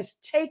God has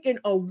taken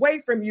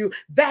away from you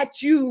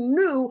that you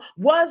knew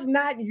was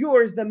not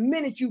yours the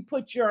minute you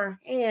put your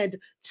hand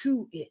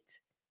to it?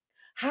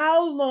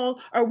 How long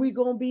are we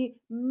going to be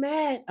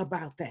mad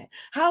about that?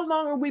 How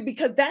long are we?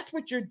 Because that's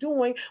what you're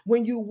doing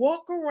when you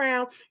walk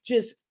around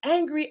just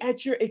angry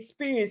at your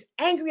experience,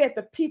 angry at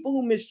the people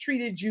who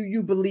mistreated you,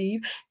 you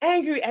believe,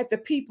 angry at the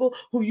people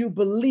who you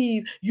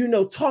believe,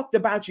 talked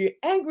about you,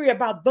 angry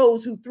about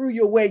those who threw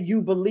you away,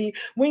 you believe.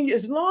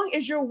 As long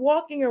as you're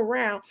walking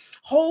around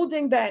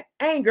holding that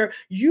anger,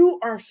 you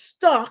are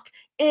stuck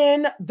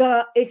in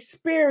the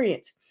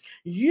experience.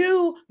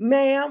 You,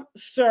 ma'am,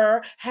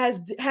 sir,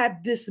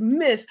 have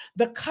dismissed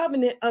the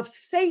covenant of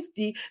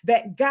safety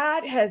that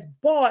God has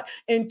brought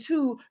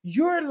into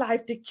your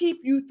life to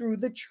keep you through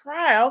the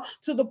trial,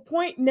 to the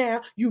point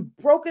now you've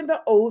broken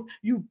the oath,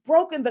 you've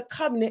broken the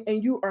covenant,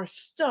 and you are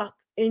stuck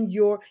in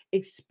your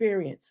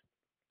experience.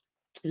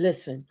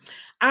 Listen,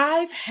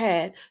 I've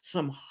had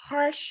some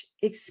harsh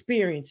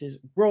experiences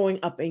growing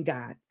up in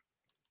God.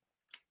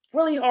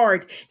 Really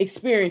hard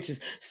experiences.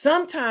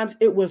 Sometimes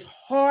it was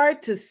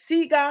hard to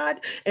see God,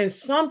 and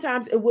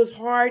sometimes it was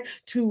hard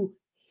to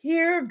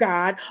hear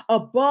God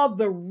above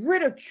the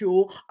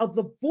ridicule of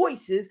the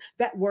voices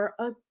that were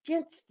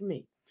against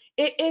me.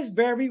 It is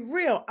very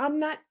real. I'm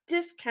not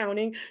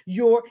discounting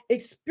your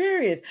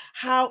experience.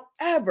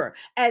 However,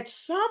 at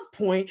some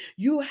point,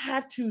 you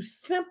have to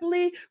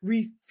simply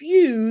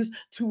refuse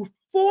to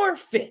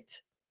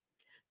forfeit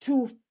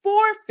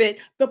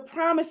the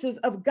promises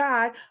of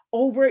God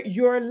over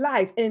your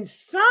life. And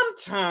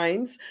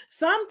sometimes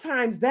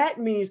that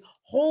means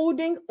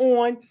holding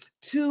on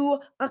to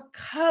a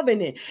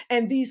covenant.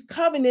 And these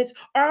covenants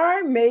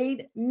are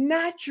made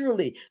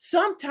naturally.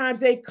 Sometimes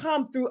they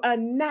come through a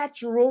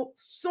natural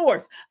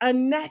source, a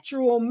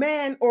natural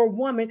man or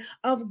woman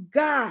of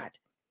God.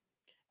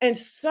 And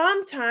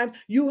sometimes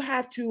you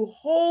have to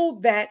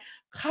hold that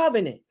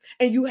covenant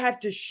and you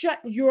have to shut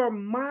your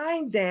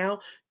mind down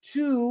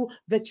to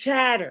the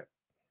chatter.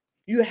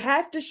 You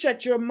have to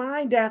shut your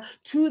mind down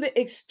to the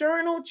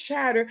external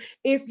chatter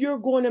if you're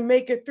going to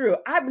make it through.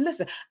 I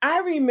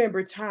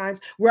remember times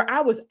where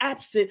I was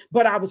absent,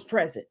 but I was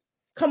present.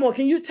 Come on,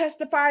 can you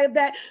testify of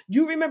that?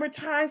 You remember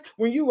times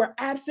when you were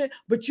absent,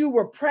 but you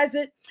were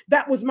present?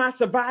 That was my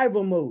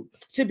survival mode,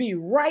 to be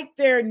right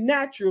there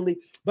naturally,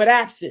 but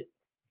absent.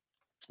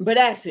 But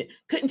absent.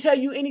 Couldn't tell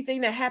you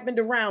anything that happened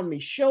around me.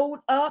 Showed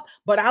up,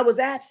 but I was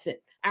absent.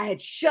 I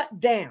had shut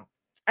down.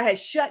 I had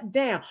shut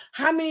down.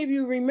 How many of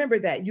you remember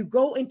that? You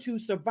go into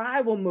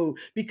survival mode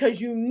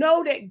because you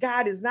know that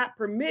God is not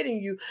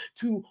permitting you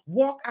to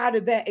walk out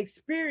of that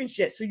experience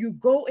yet. So you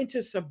go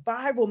into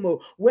survival mode,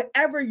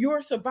 whatever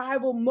your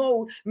survival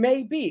mode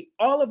may be.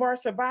 All of our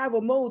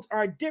survival modes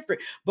are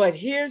different. But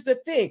here's the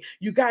thing,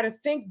 you got to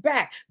think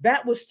back.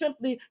 That was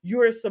simply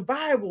your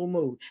survival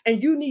mode.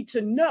 And you need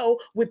to know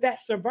what that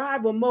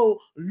survival mode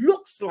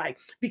looks like.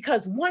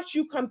 Because once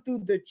you come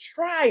through the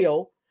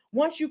trial,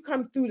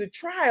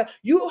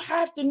 you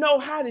have to know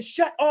how to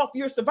shut off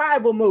your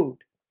survival mode.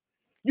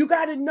 You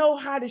got to know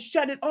how to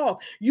shut it off.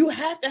 You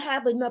have to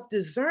have enough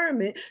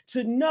discernment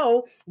to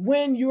know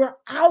when you're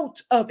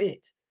out of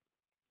it.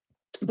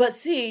 But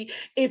see,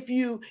 if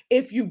you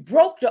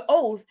broke the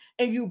oath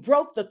and you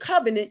broke the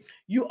covenant,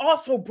 you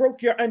also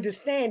broke your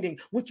understanding,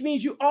 which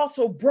means you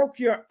also broke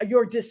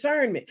your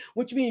discernment,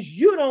 which means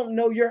you don't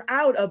know you're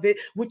out of it,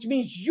 which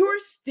means you're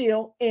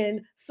still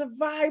in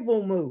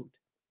survival mode.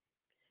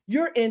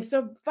 You're in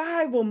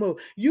survival mode.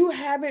 You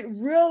haven't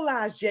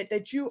realized yet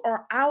that you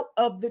are out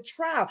of the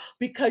trial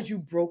because you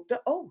broke the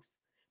oath,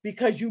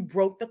 because you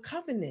broke the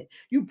covenant.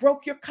 You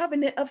broke your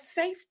covenant of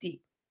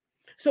safety.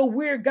 So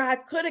where God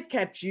could have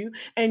kept you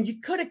and you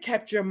could have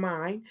kept your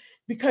mind,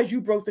 because you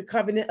broke the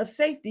covenant of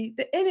safety,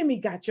 the enemy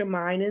got your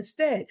mind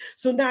instead.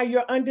 So now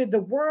you're under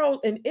the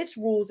world and its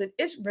rules and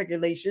its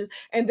regulations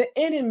and the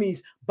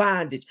enemy's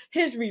bondage,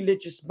 his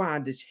religious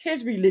bondage,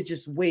 his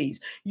religious ways.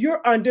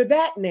 You're under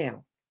that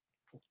now,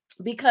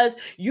 because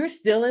you're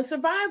still in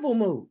survival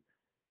mode,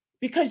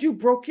 because you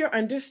broke your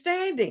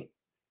understanding.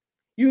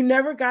 You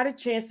never got a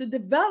chance to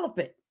develop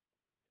it.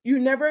 You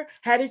never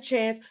had a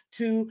chance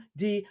to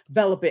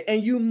develop it.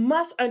 And you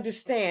must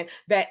understand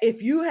that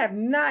if you have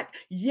not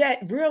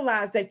yet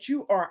realized that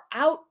you are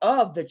out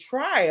of the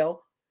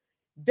trial,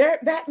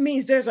 that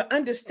means there's an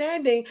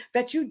understanding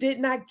that you did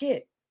not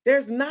get.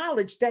 There's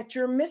knowledge that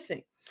you're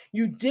missing.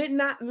 You did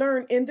not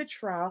learn in the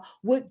trial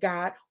what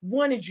God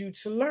wanted you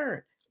to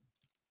learn.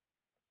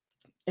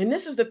 And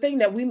this is the thing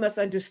that we must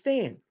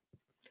understand.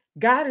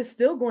 God is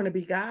still going to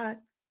be God.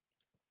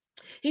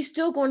 He's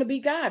still going to be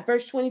God.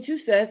 Verse 22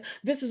 says,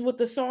 this is what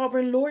the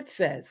sovereign Lord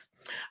says.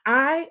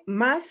 I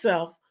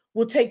myself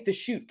will take the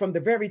shoot from the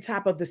very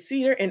top of the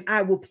cedar and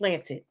I will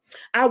plant it.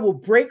 I will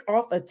break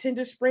off a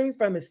tender spring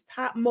from its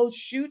topmost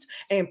shoots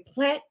and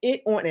plant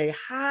it on a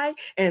high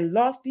and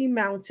lofty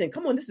mountain.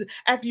 Come on, this is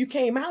after you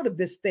came out of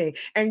this thing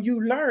and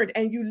you learned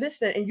and you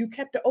listened and you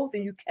kept the oath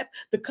and you kept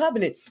the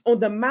covenant.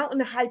 On the mountain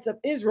heights of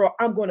Israel,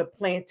 I'm going to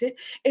plant it.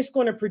 It's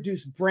going to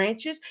produce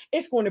branches.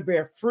 It's going to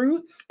bear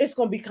fruit. It's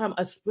going to become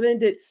a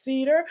splendid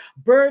cedar.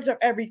 Birds of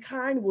every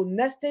kind will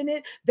nest in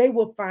it. They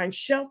will find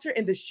shelter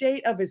in the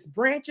shade of its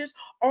branches.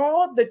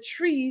 All the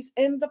trees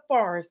in the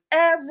forest,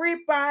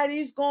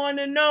 everybody's going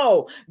to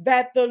know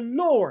that the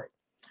Lord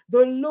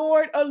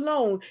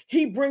alone,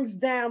 he brings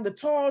down the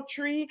tall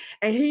tree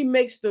and he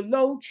makes the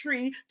low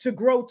tree to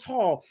grow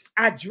tall.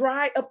 I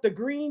dry up the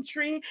green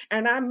tree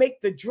and I make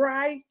the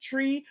dry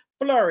tree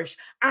flourish.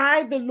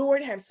 I, the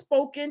Lord, have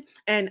spoken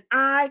and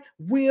I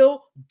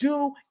will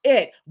do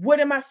it.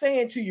 What am I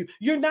saying to you?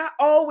 You're not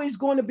always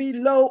going to be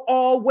low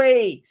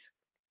always.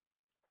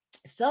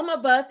 Some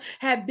of us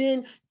have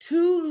been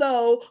too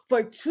low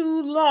for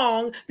too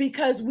long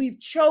because we've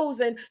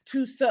chosen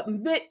to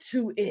submit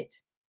to it.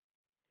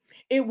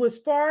 It was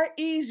far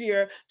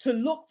easier to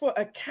look for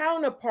a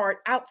counterpart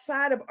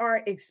outside of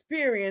our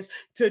experience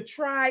to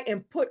try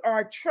and put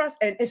our trust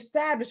and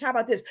establish, how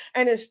about this,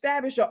 and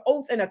establish an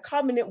oath and a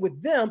covenant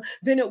with them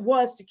than it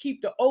was to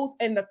keep the oath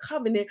and the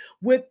covenant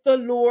with the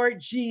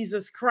Lord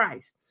Jesus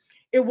Christ.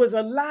 It was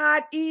a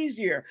lot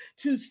easier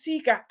to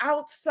seek an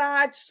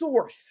outside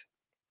source,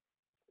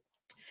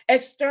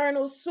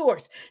 external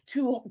source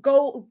to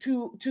go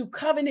to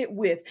covenant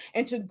with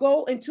and to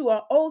go into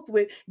an oath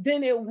with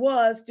than it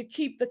was to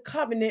keep the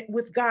covenant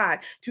with God,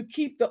 to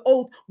keep the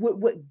oath with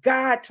what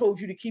God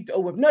told you to keep the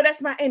oath with. No, that's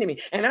my enemy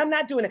and I'm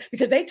not doing it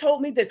because they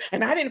told me this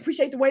and I didn't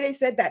appreciate the way they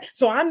said that,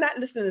 so I'm not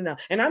listening to them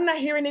and I'm not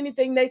hearing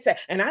anything they said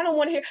and I don't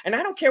want to hear and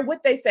I don't care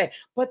what they say.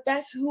 But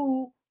that's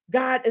who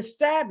God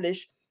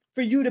established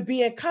for you to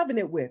be in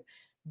covenant with.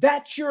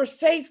 That's your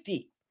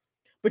safety.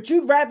 But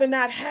you'd rather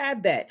not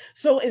have that.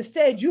 So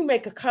instead, you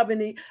make a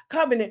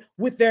covenant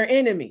with their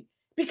enemy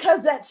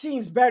because that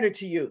seems better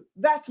to you.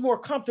 That's more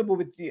comfortable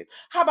with you.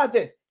 How about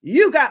this?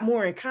 You got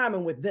more in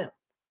common with them.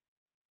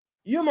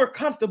 You're more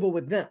comfortable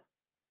with them.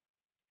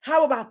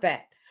 How about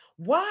that?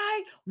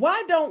 Why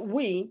don't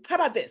we, how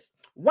about this?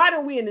 Why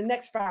don't we in the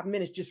next 5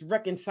 minutes just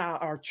reconcile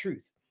our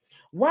truth?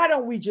 Why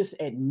don't we just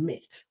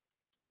admit,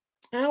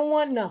 I don't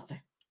want nothing.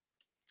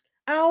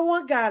 I don't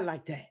want God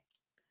like that.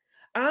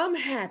 I'm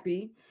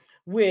happy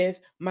with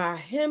my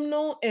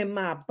hymnal and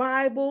my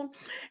Bible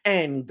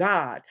and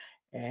God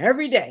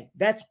every day.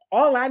 That's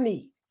all I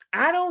need.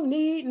 I don't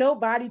need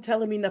nobody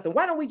telling me nothing.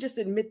 Why don't we just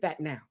admit that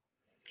now?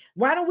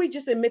 Why don't we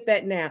just admit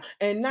that now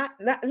and not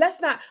let's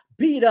not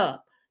beat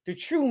up the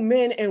true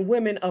men and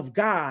women of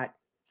God.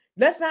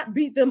 Let's not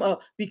beat them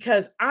up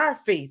because our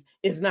faith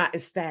is not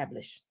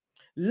established.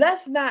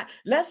 Let's not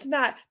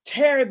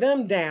tear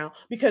them down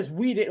because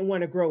we didn't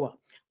want to grow up.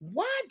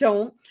 Why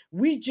don't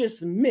we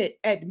just admit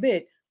we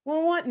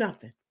don't want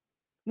nothing?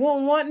 We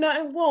don't want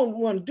nothing. We don't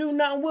want to do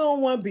nothing. We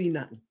don't want to be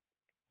nothing.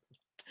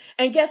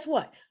 And guess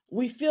what?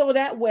 We feel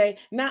that way,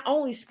 not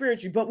only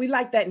spiritually, but we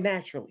like that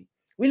naturally.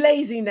 We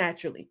lazy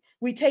naturally.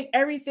 We take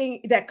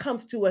everything that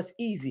comes to us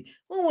easy.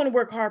 We don't want to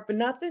work hard for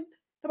nothing.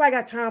 Nobody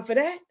got time for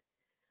that.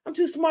 I'm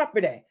too smart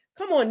for that.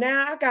 Come on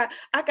now.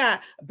 I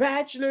got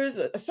bachelor's,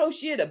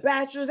 associate, a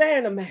bachelor's,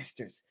 and a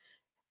master's.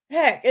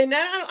 Heck, and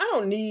I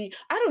don't need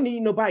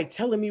nobody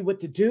telling me what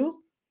to do.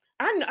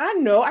 I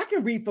know I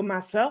can read for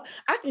myself.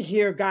 I can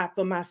hear God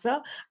for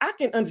myself. I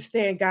can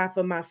understand God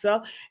for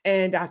myself.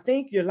 And I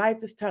think your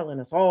life is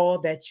telling us all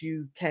that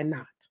you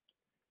cannot.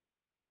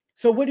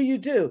 So what do?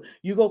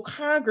 You go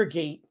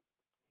congregate,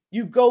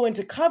 you go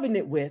into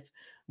covenant with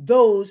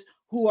those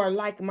who are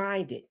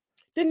like-minded.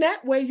 Then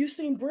that way you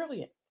seem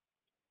brilliant.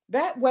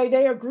 That way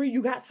they agree.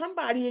 You got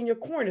somebody in your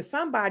corner,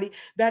 somebody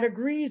that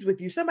agrees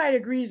with you. Somebody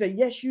agrees that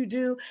yes, you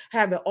do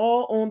have it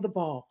all on the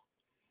ball.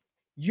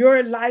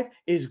 Your life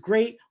is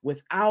great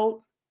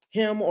without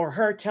him or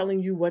her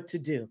telling you what to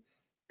do.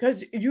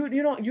 Because you're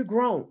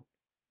grown.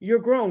 You're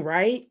grown,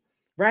 right?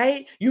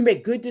 Right? You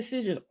make good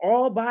decisions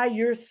all by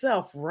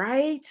yourself,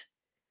 right?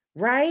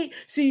 Right?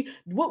 See,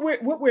 what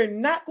we're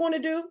not going to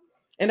do,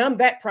 and I'm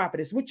that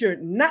prophetess. What you're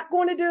not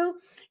going to do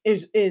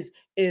is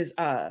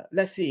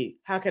let's see,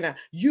 how can I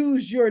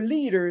use your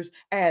leaders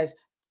as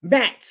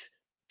mats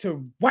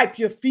to wipe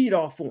your feet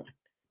off on?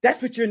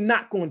 That's what you're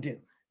not going to do.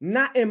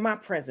 Not in my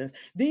presence.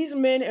 These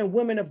men and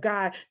women of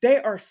God,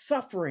 they are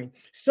suffering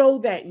so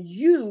that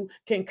you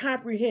can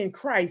comprehend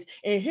Christ.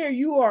 And here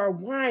you are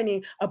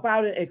whining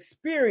about an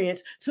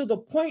experience to the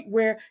point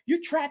where you're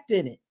trapped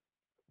in it.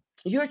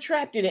 You're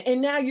trapped in it. And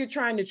now you're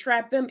trying to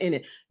trap them in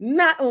it.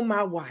 Not on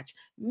my watch.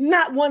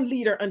 Not one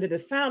leader under the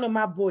sound of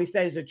my voice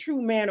that is a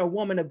true man or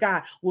woman of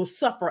God will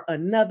suffer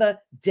another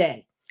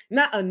day.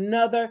 Not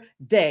another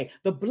day.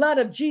 The blood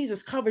of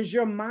Jesus covers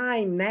your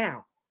mind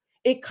now.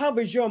 It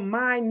covers your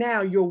mind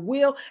now, your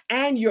will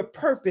and your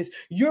purpose.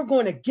 You're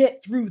going to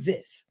get through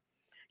this.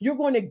 You're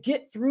going to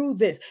get through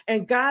this.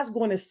 And God's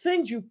going to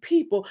send you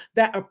people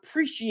that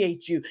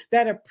appreciate you,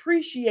 that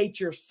appreciate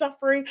your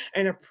suffering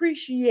and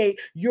appreciate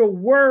your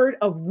word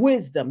of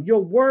wisdom,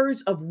 your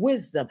words of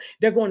wisdom.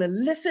 They're going to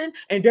listen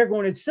and they're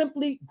going to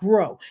simply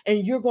grow.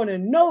 And you're going to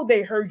know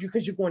they heard you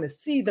because you're going to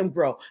see them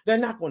grow. They're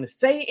not going to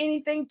say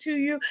anything to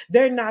you.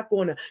 They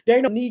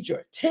don't need your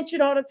attention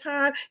all the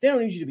time. They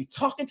don't need you to be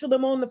talking to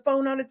them on the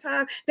phone all the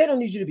time. They don't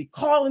need you to be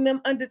calling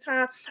them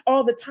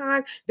all the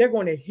time. They're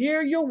going to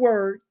hear your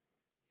word.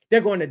 They're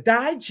going to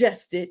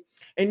digest it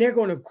and they're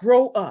going to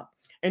grow up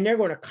and they're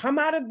going to come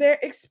out of their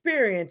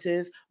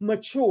experiences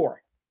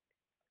mature.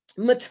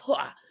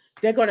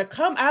 They're going to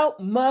come out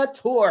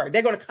mature.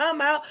 They're going to come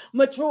out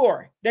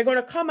mature. They're going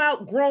to come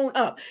out grown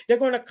up. They're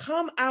going to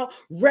come out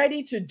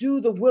ready to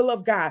do the will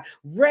of God,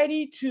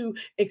 ready to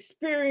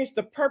experience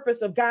the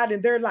purpose of God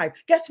in their life.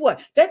 Guess what?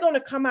 They're going to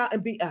come out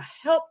and be a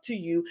help to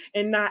you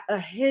and not a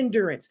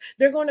hindrance.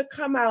 They're going to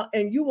come out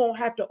and you won't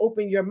have to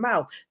open your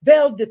mouth.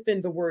 They'll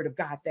defend the word of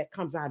God that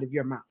comes out of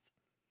your mouth.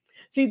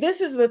 See,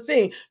 this is the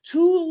thing.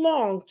 Too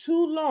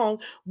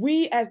long,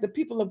 we as the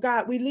people of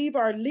God, we leave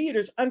our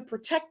leaders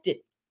unprotected.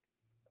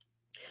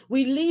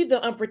 We leave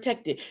them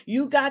unprotected.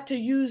 People got to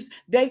use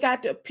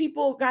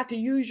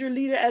your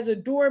leader as a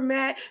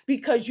doormat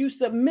because you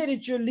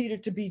submitted your leader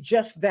to be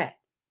just that.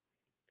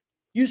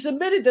 You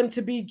submitted them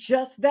to be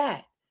just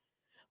that.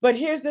 But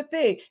here's the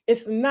thing.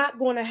 It's not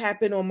going to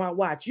happen on my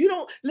watch. You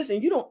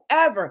don't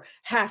ever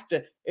have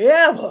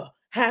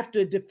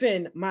to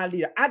defend my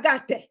leader. I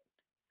got that.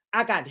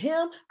 I got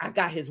him. I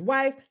got his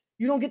wife.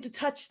 You don't get to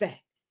touch that.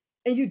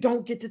 And you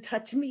don't get to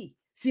touch me.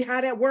 See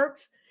how that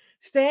works?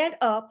 Stand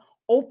up.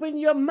 Open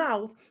your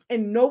mouth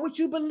and know what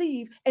you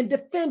believe and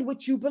defend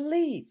what you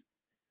believe.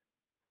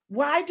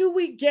 Why do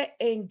we get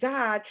in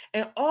God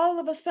and all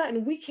of a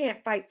sudden we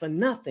can't fight for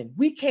nothing?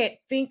 We can't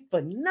think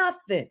for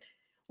nothing.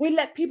 We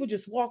let people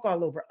just walk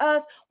all over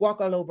us,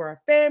 walk all over our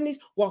families,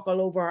 walk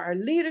all over our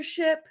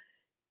leadership.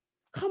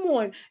 Come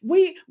on.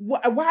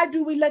 Why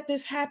do we let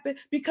this happen?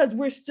 Because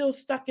we're still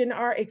stuck in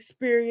our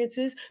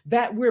experiences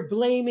that we're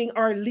blaming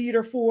our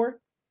leader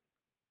for.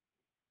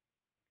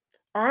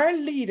 Our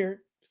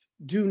leader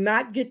do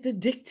not get to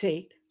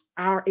dictate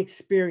our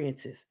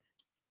experiences.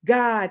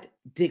 God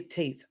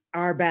dictates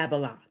our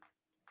Babylon.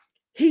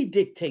 He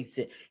dictates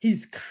it.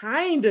 He's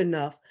kind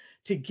enough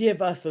to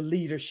give us a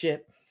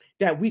leadership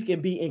that we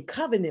can be in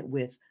covenant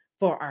with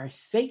for our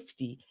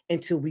safety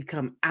until we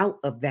come out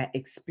of that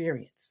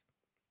experience,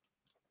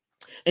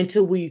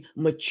 until we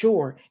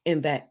mature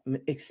in that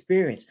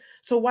experience.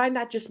 So why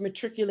not just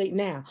matriculate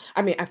now?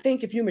 I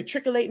think if you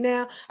matriculate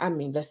now,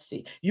 let's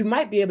see, you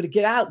might be able to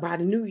get out by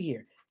the new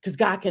year. Because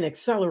God can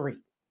accelerate.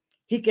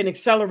 He can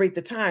accelerate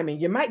the time, and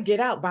you might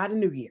get out by the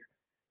new year.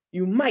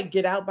 You might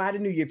get out by the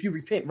new year if you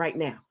repent right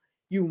now.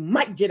 You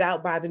might get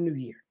out by the new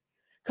year.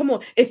 Come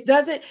on. It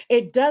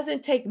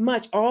doesn't take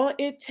much. All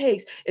it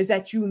takes is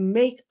that you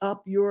make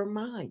up your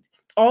mind.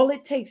 All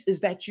it takes is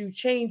that you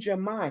change your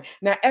mind.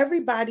 Now,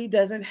 everybody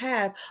doesn't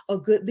have a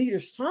good leader.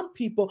 Some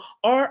people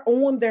are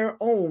on their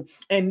own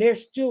and they're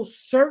still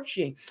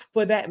searching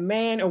for that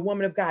man or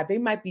woman of God. They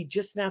might be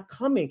just now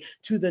coming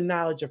to the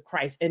knowledge of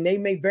Christ, and they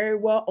may very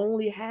well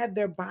only have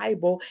their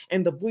Bible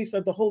and the voice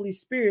of the Holy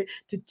Spirit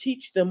to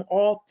teach them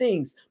all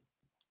things.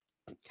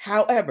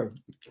 However,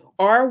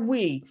 are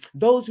we,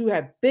 those who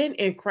have been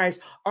in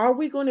Christ, are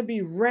we going to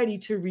be ready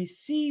to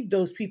receive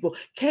those people?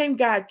 Can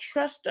God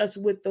trust us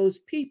with those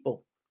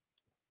people?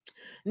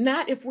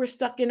 Not if we're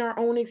stuck in our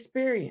own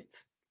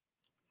experience.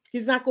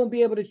 He's not going to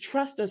be able to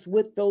trust us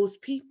with those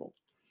people.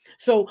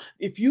 So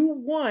if you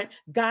want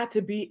God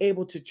to be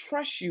able to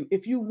trust you,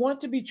 if you want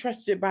to be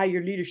trusted by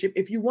your leadership,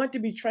 if you want to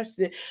be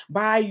trusted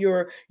by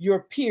your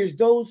peers,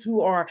 those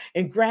who are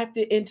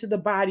engrafted into the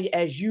body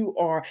as you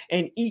are,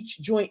 and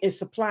each joint is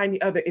supplying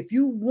the other, if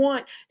you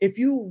want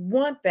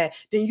that,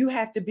 then you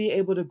have to be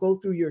able to go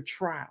through your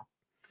trial.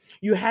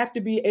 You have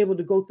to be able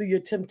to go through your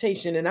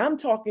temptation. And I'm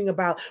talking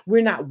about,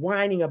 we're not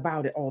whining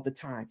about it all the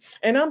time.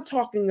 And I'm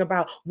talking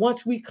about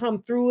once we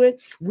come through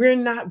it, we're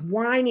not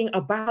whining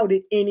about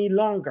it any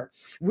longer.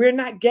 We're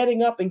not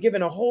getting up and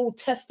giving a whole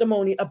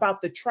testimony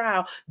about the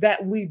trial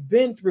that we've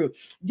been through.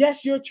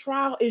 Yes, your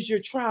trial is your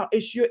trial.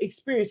 It's your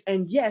experience.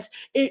 And yes,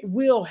 it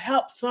will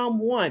help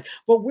someone,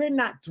 but we're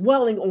not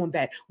dwelling on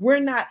that. We're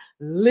not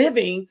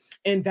living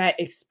in that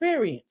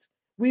experience.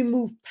 We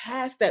move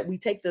past that. We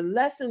take the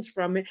lessons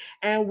from it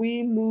and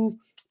we move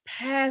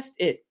past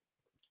it.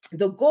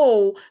 The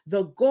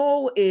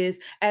goal is,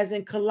 as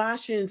in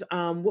Colossians,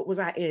 what was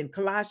I in?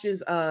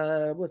 Colossians,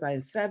 was I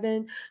in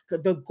 7?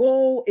 The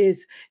goal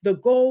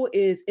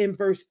is in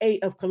verse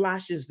 8 of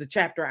Colossians, the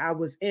chapter I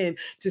was in,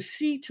 to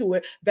see to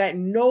it that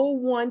no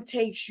one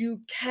takes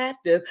you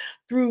captive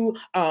through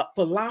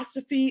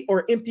philosophy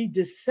or empty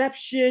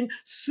deception,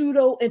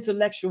 pseudo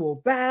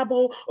intellectual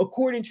babble,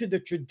 according to the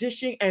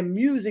tradition and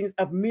musings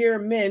of mere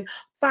men,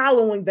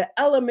 following the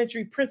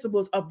elementary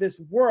principles of this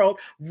world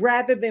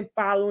rather than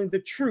following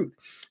the truth.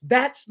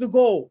 That's the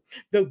goal.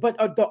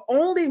 The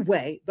only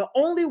way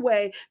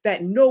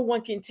that no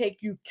one can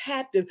take you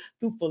captive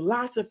through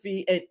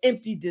philosophy and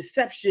empty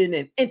deception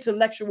and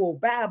intellectual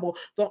babble,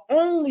 the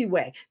only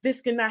way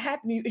this cannot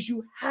happen to you is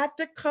you have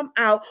to come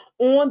out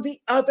on the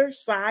other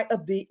side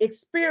of the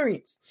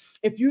experience.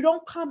 If you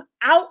don't come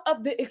out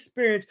of the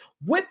experience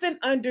with an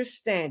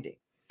understanding,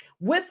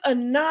 with a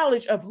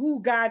knowledge of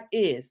who God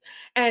is,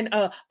 and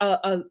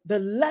the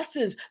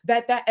lessons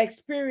that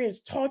experience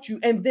taught you,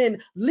 and then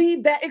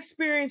leave that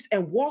experience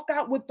and walk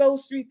out with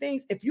those three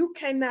things, if you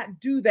cannot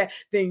do that,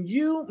 then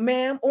you,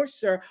 ma'am or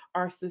sir,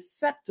 are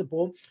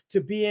susceptible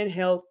to being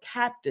held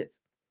captive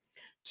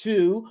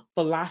to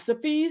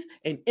philosophies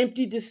and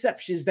empty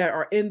deceptions that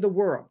are in the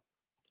world.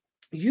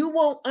 You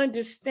won't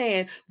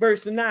understand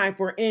verse 9,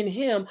 for in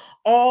him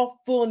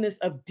all fullness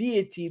of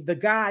deity, the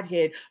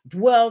Godhead,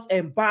 dwells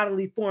in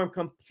bodily form,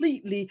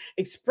 completely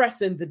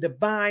expressing the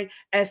divine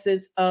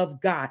essence of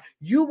God.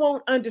 You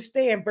won't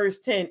understand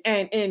verse 10,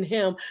 and in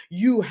him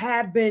you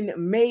have been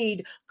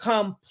made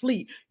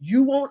complete.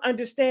 You won't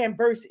understand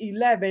verse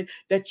 11,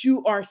 that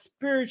you are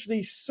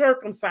spiritually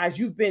circumcised.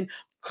 You've been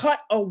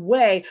cut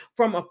away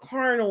from a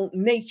carnal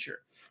nature,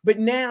 but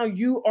now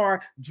you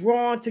are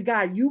drawn to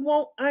God. You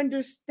won't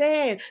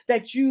understand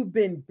that you've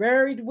been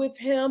buried with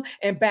him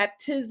and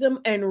baptism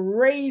and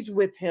raised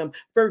with him.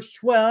 Verse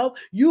 12,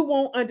 you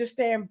won't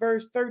understand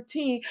verse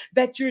 13,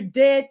 that you're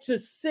dead to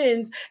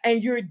sins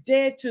and you're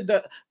dead to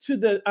the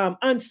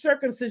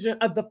uncircumcision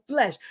of the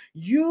flesh.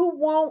 You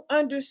won't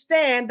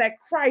understand that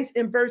Christ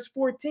in verse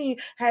 14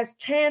 has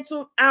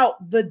canceled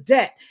out the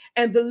debt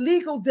and the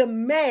legal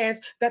demands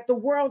that the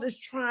world is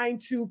trying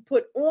to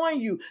put on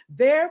you.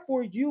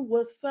 Therefore, you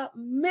will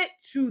submit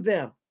to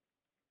them.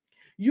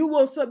 You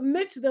will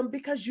submit to them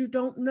because you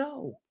don't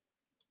know.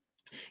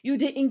 You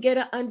didn't get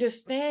an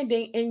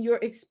understanding in your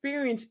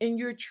experience, in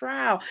your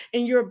trial,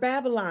 in your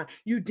Babylon.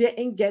 You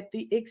didn't get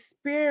the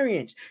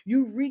experience.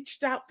 You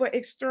reached out for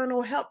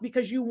external help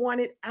because you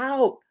wanted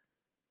out.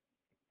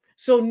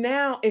 So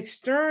now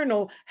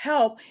external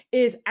help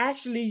is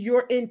actually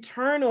your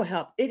internal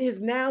help. It has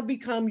now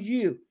become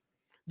you.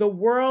 The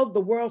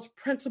world's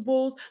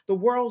principles, the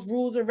world's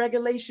rules and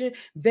regulation,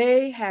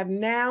 they have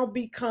now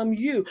become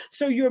you.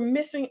 So you're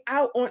missing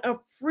out on a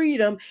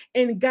freedom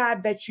in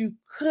God that you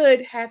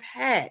could have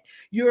had.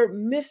 You're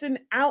missing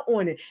out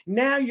on it.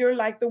 Now you're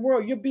like the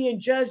world. You're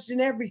being judged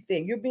in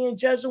everything. You're being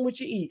judged on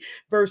what you eat.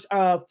 Verse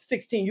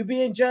 16, you're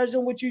being judged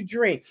on what you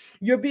drink.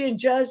 You're being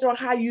judged on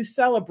how you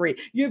celebrate.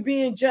 You're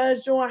being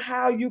judged on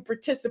how you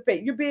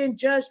participate. You're being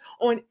judged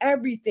on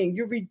everything.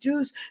 You're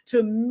reduced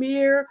to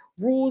mere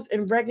rules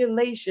and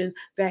regulations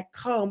that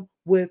come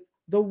with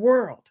the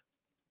world.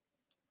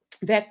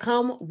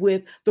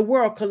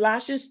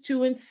 Colossians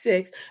 2 and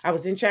 6, I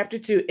was in chapter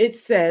 2. It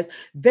says,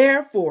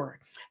 therefore,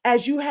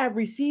 As you have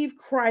received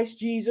Christ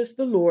Jesus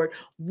the Lord,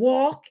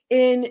 walk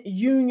in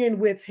union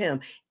with him,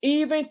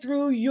 even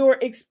through your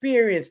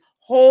experience.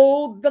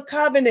 Hold the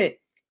covenant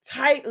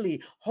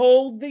tightly,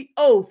 hold the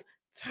oath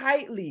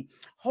tightly.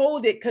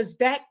 Hold it, because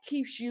that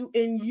keeps you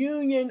in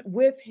union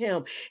with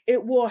him.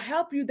 It will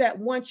help you that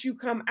once you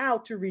come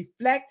out to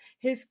reflect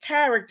his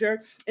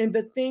character in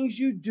the things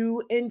you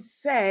do and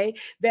say,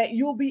 that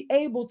you'll be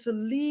able to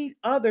lead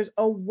others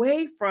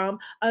away from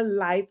a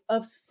life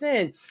of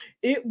sin.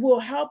 It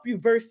will help you.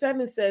 Verse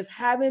 7 says,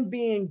 having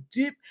been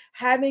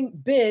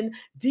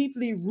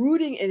deeply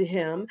rooting in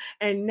him,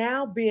 and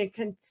now being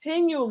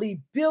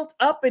continually built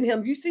up in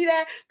him. You see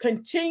that?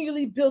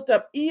 Continually built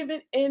up.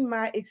 Even in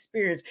my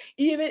experience,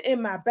 even in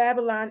my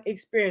Babylon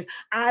experience,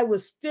 I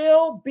was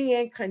still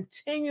being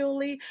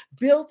continually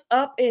built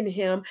up in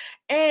him,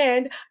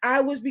 and I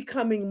was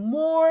becoming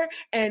more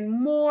and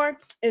more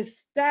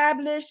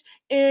established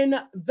in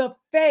the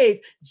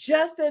faith,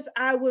 just as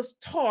I was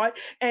taught.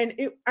 And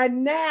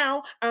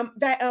now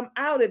that I'm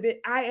out of it,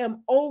 I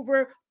am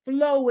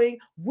overflowing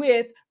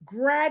with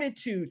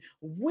gratitude.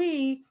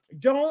 We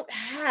don't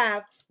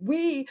have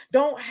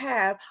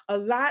a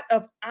lot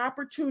of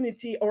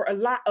opportunity or a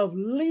lot of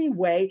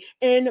leeway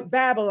in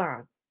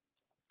Babylon.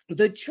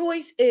 The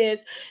choice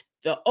is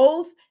the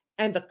oath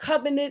and the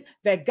covenant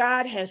that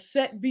God has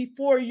set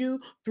before you,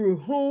 through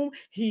whom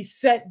he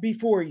set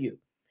before you.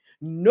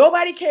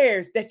 Nobody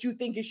cares that you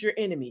think it's your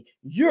enemy.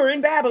 You're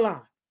in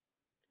Babylon.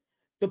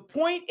 The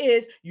point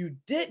is, you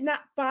did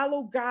not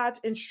follow God's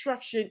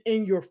instruction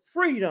in your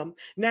freedom.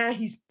 Now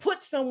he's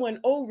put someone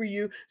over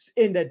you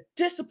in the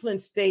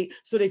disciplined state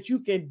so that you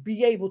can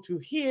be able to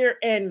hear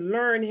and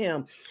learn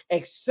him.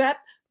 Accept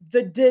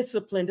the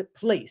disciplined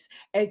place.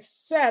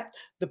 Accept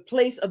the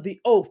place of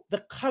the oath,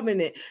 the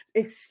covenant.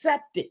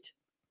 Accept it.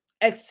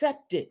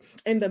 Accept it.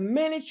 And the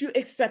minute you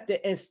accept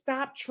it and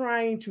stop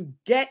trying to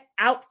get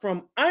out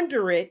from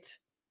under it,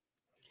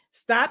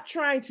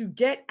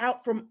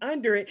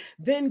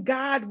 then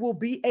God will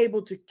be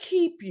able to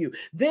keep you.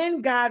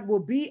 Then God will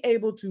be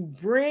able to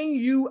bring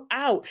you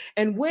out.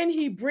 And when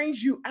he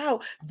brings you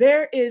out,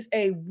 there is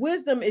a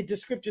wisdom, the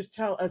scriptures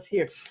tell us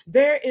here.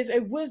 There is a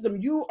wisdom.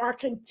 You are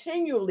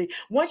continually,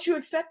 once you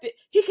accept it,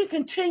 he can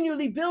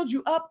continually build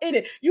you up in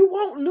it. You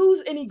won't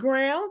lose any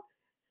ground.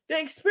 The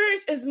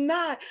experience is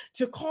not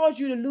to cause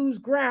you to lose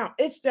ground.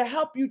 It's to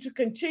help you to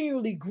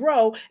continually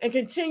grow and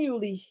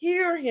continually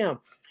hear him.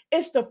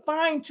 It's to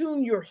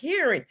fine-tune your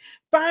hearing,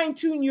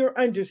 fine-tune your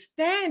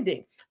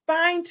understanding,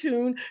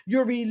 fine-tune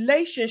your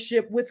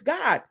relationship with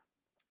God.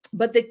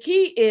 But the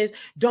key is,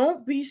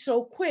 don't be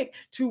so quick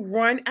to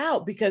run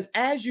out, because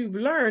as you've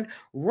learned,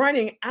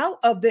 running out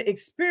of the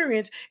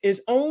experience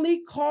is only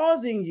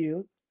causing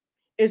you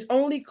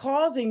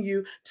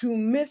to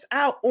miss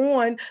out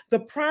on the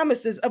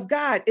promises of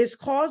God. It's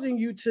causing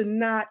you to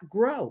not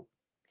grow.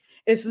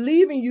 It's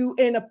leaving you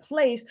in a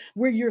place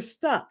where you're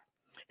stuck.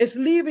 It's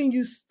leaving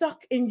you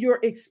stuck in your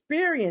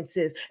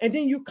experiences. And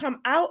then you come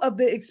out of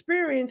the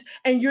experience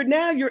and you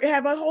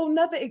have a whole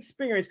nother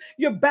experience.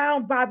 You're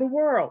bound by the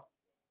world.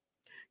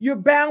 You're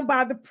bound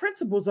by the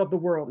principles of the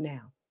world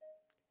now.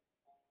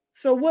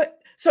 So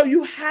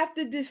you have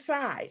to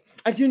decide.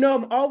 As you know,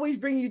 I'm always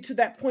bringing you to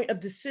that point of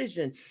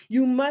decision.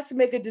 You must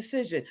make a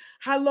decision.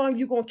 How long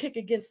you going to kick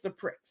against the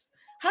pricks?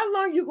 How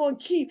long you going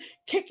to keep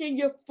kicking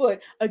your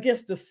foot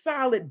against the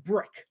solid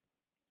brick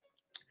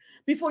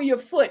before your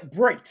foot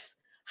breaks?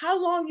 How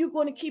long you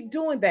going to keep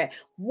doing that?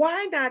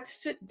 Why not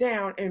sit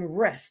down and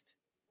rest?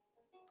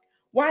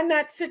 Why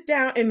not sit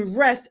down and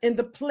rest in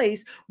the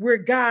place where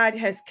God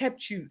has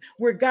kept you,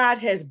 where God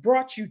has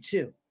brought you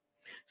to?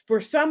 For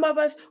some of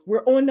us,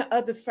 we're on the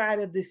other side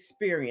of the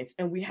experience,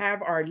 and we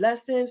have our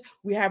lessons.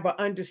 We have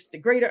a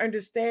greater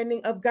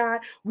understanding of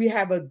God. We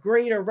have a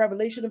greater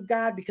revelation of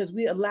God because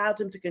we allowed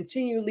him to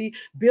continually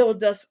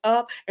build us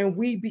up, and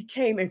we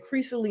became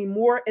increasingly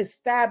more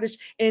established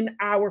in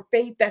our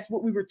faith. That's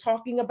what we were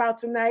talking about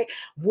tonight.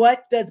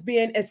 What does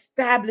being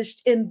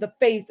established in the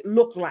faith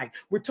look like?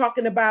 We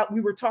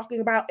were talking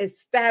about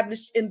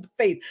established in the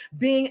faith.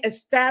 Being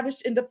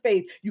established in the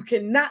faith. You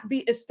cannot be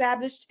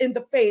established in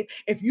the faith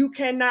if you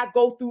cannot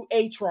go through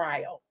a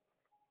trial.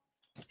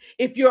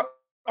 If you're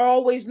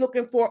always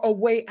looking for a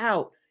way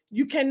out,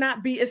 you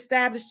cannot be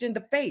established in the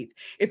faith.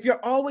 If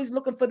you're always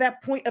looking for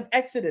that point of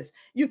exodus,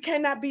 you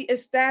cannot be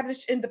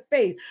established in the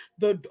faith.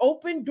 The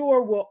open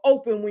door will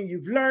open when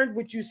you've learned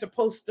what you're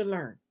supposed to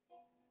learn.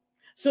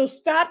 So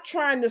stop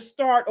trying to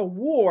start a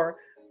war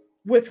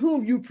with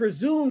whom you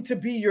presume to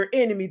be your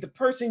enemy, the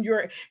person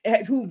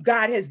who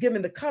God has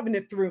given the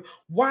covenant through.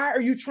 Why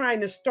are you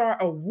trying to start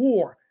a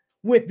war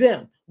with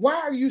them? Why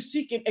are you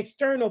seeking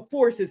external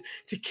forces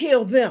to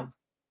kill them?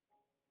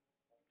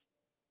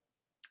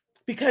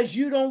 Because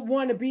you don't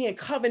want to be in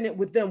covenant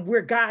with them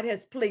where God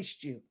has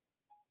placed you,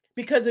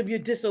 because of your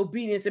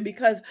disobedience and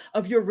because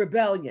of your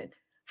rebellion.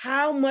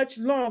 How much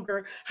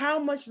longer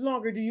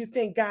do you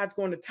think God's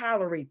going to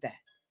tolerate that?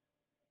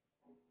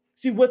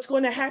 See, what's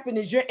going to happen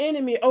is your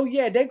enemy, oh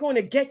yeah, they're going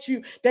to get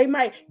you. They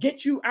might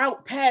get you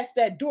out past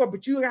that door,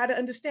 but you got to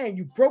understand,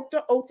 you broke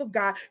the oath of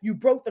God. You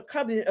broke the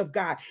covenant of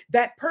God.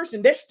 That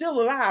person, they're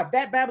still alive.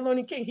 That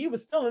Babylonian king, he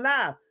was still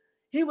alive.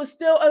 He was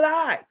still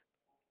alive.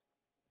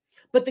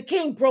 But the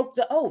king broke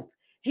the oath.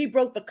 He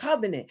broke the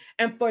covenant.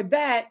 And for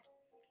that,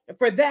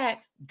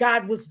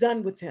 God was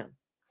done with him.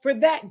 For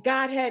that,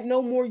 God had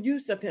no more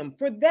use of him.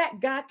 For that,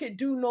 God could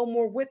do no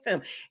more with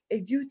him.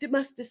 You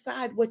must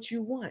decide what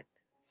you want.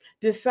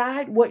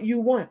 Decide what you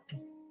want.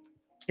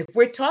 If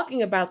we're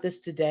talking about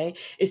this today,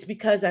 it's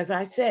because, as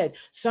I said,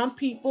 some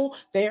people,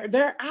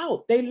 they're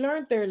out. They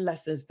learned their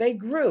lessons. They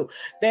grew.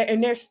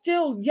 They're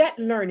still yet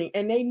learning,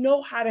 and they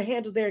know how to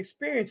handle their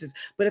experiences.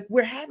 But if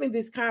we're having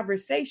this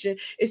conversation,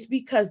 it's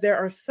because there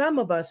are some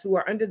of us who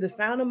are under the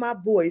sound of my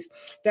voice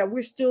that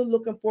we're still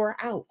looking for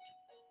out.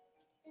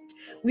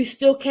 We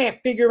still can't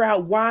figure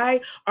out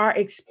why our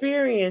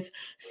experience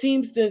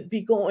seems to be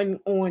going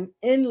on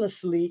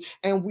endlessly,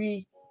 and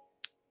we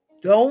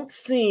don't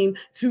seem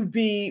to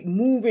be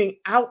moving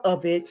out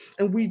of it,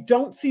 and we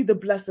don't see the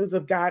blessings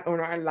of God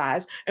on our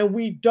lives, and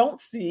we don't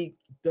see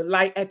the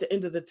light at the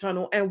end of the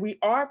tunnel, and we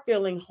are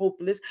feeling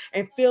hopeless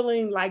and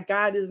feeling like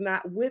God is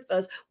not with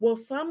us. Well,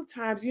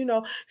 sometimes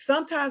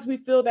we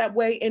feel that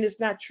way and it's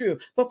not true,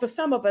 but for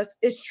some of us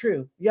it's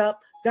true. Yup,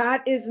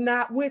 God is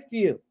not with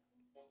you.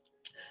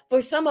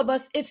 For some of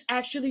us it's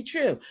actually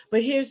true.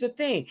 But here's the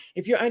thing: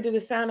 if you're under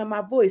the sound of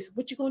my voice,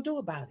 what you gonna do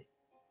about it?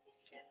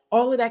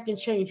 All of that can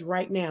change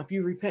right now if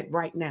you repent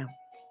right now.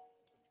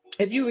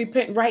 If you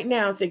repent right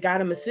now and say,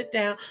 God, I'm going to sit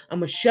down, I'm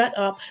going to shut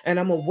up, and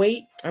I'm going to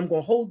wait. I'm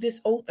going to hold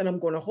this oath, and I'm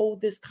going to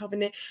hold this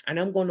covenant, and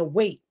I'm going to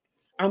wait.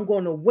 I'm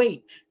going to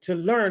wait to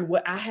learn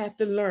what I have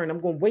to learn. I'm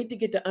going to wait to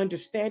get the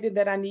understanding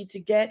that I need to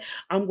get.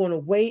 I'm going to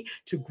wait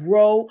to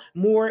grow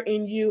more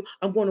in you.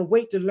 I'm going to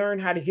wait to learn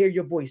how to hear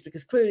your voice,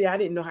 because clearly I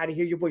didn't know how to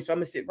hear your voice. So I'm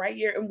going to sit right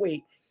here and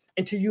wait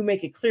until you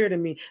make it clear to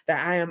me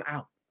that I am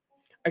out.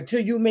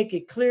 Until you make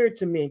it clear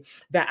to me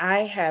that I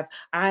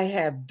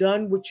have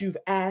done what you've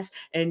asked,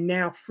 and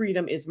now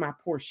freedom is my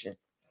portion.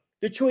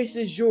 The choice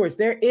is yours.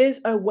 There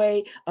is a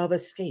way of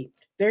escape.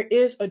 There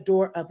is a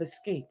door of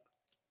escape.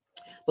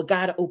 But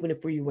God will open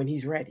it for you when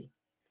he's ready.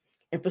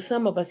 And for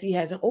some of us, he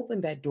hasn't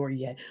opened that door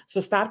yet.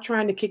 So stop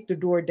trying to kick the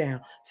door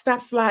down.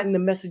 Stop sliding the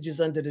messages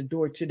under the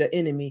door to the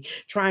enemy,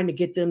 trying to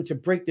get them to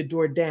break the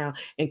door down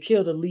and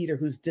kill the leader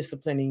who's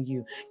disciplining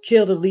you.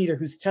 Kill the leader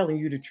who's telling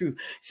you the truth.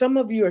 Some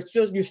of you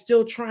you're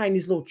still trying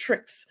these little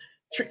tricks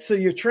of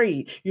your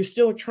trade. You're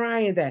still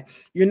trying that.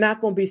 You're not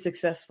going to be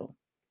successful.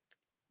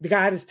 The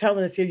God is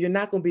telling us here, you're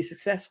not going to be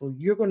successful.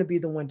 You're going to be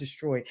the one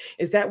destroyed.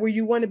 Is that where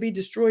you want to be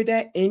destroyed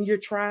at, in your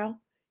trial?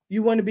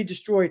 You want to be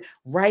destroyed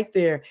right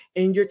there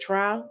in your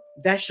trial?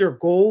 That's your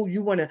goal.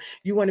 You want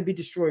to be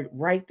destroyed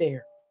right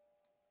there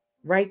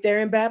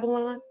in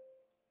Babylon.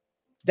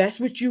 That's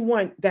what you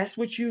want. That's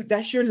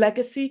your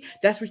legacy.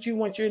 That's what you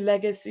want your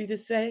legacy to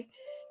say.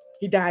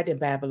 He died in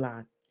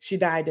Babylon. She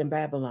died in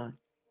Babylon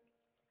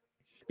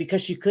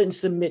because she couldn't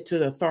submit to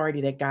the authority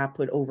that God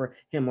put over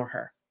him or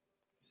her.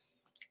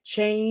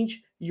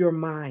 Change your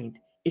mind.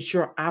 It's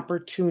your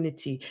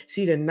opportunity.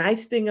 See, the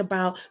nice thing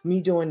about me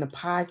doing the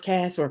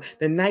podcast, or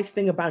the nice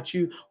thing about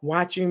you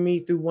watching me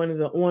through one of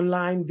the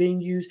online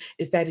venues,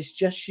 is that it's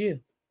just you.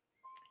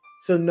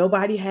 So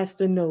nobody has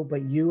to know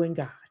but you and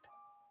God.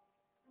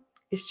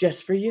 It's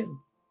just for you.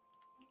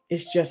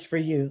 It's just for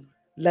you.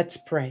 Let's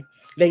pray.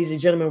 Ladies and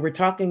gentlemen, we're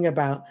talking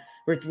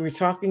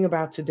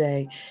about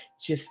today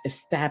just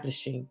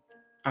establishing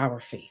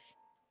our faith.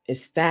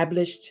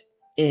 Established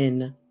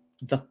in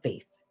the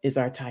faith is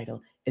our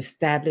title.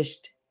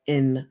 Established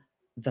in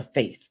the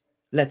faith.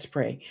 Let's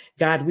pray.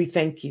 God, we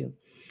thank you.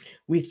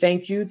 We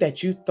thank you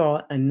that you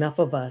thought enough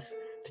of us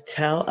to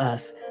tell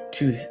us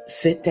to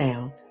sit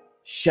down,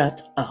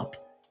 shut up,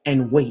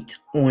 and wait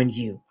on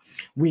you.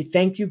 We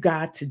thank you,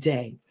 God,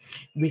 today.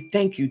 We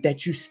thank you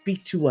that you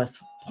speak to us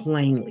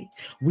plainly.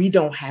 We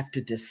don't have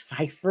to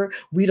decipher.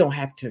 We don't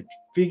have to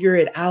figure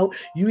it out.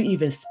 You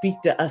even speak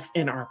to us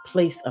in our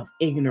place of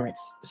ignorance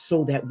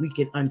so that we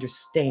can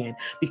understand,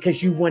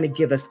 because you want to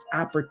give us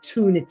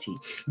opportunity.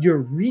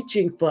 You're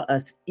reaching for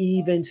us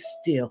even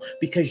still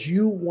because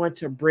you want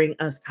to bring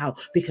us out,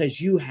 because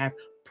you have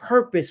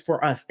purpose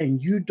for us,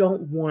 and you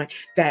don't want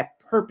that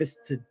purpose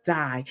to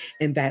die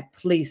in that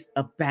place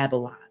of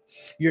Babylon.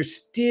 You're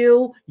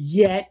still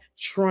yet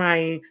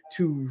trying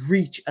to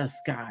reach us,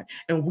 God.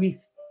 And we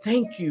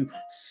thank you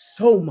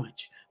so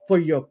much for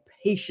your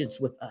patience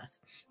with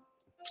us.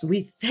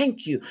 We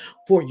thank you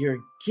for your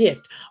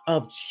gift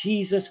of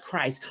Jesus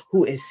Christ,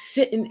 who is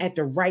sitting at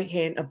the right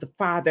hand of the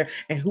Father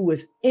and who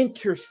is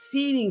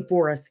interceding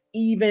for us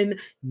even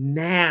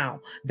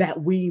now,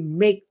 that we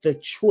make the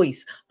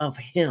choice of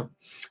him.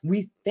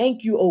 We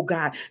thank you, oh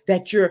God,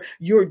 that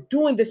you're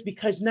doing this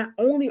because not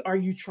only are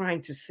you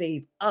trying to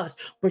save us,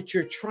 but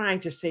you're trying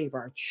to save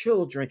our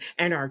children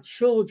and our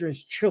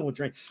children's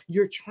children.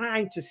 You're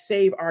trying to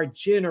save our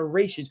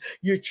generations.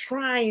 You're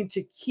trying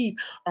to keep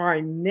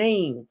our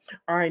name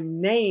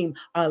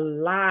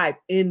alive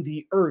in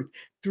the earth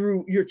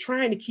you're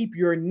trying to keep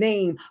your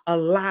name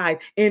alive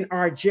in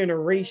our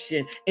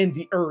generation in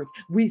the earth.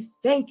 We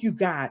thank you,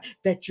 God,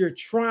 that you're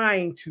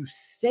trying to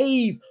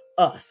save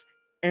us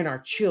and our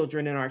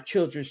children and our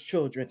children's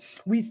children.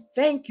 We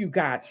thank you,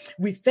 God.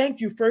 We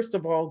thank you, first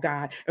of all,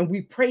 God, and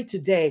we pray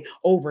today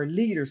over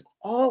leaders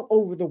all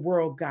over the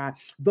world, God,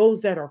 those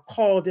that are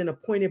called and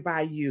appointed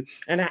by you.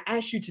 And I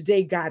ask you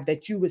today, God,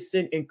 that you would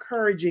send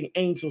encouraging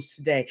angels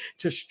today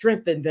to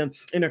strengthen them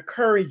and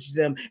encourage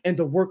them in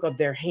the work of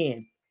their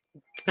hand.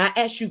 I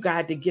ask you,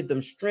 God, to give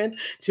them strength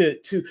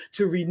to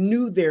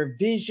renew their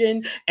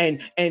vision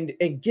and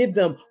give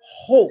them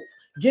hope.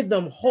 Give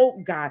them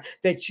hope, God,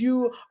 that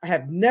you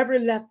have never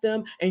left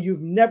them and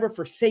you've never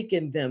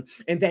forsaken them,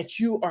 and that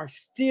you are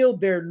still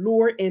their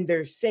Lord and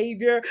their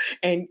Savior.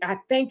 And I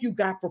thank you,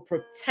 God, for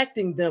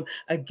protecting them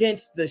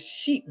against the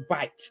sheep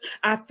bites.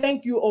 I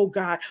thank you, oh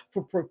God,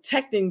 for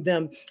protecting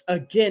them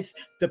against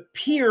the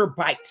peer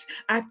bites.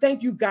 I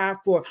thank you, God,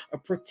 for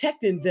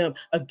protecting them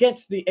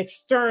against the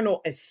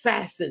external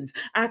assassins.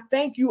 I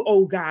thank you,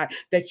 oh God,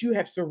 that you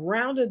have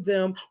surrounded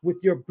them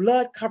with your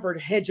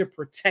blood-covered hedge of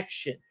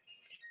protection.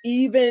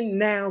 Even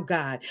now,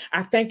 God,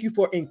 I thank you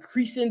for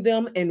increasing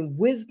them in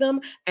wisdom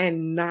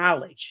and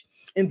knowledge.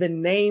 In the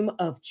name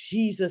of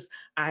Jesus,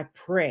 I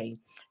pray.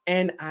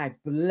 And I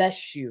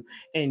bless you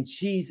in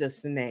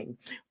Jesus' name.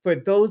 For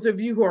those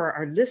of you who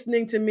are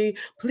listening to me,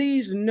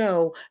 please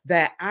know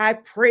that I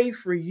pray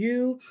for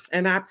you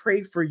and I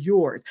pray for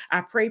yours. I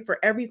pray for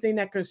everything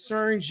that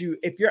concerns you.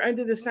 If you're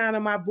under the sound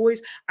of my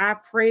voice, I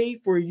pray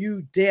for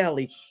you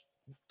daily.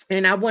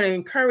 And I want to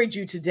encourage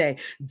you today.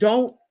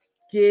 Don't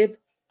give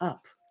up.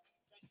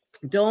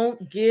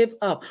 Don't give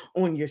up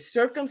on your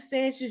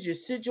circumstances, your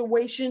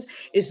situations.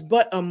 It's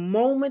but a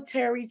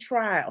momentary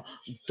trial.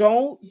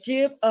 Don't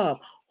give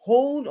up.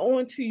 Hold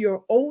on to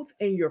your oath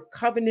and your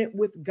covenant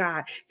with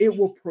God. It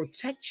will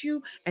protect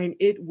you and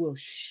it will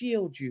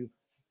shield you.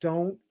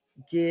 Don't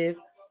give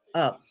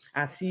up.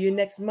 I'll see you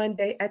next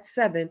Monday at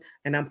 7,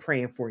 and I'm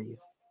praying for you.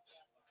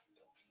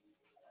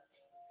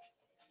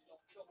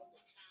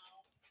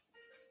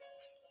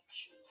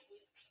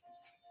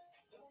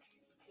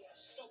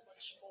 So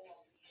much more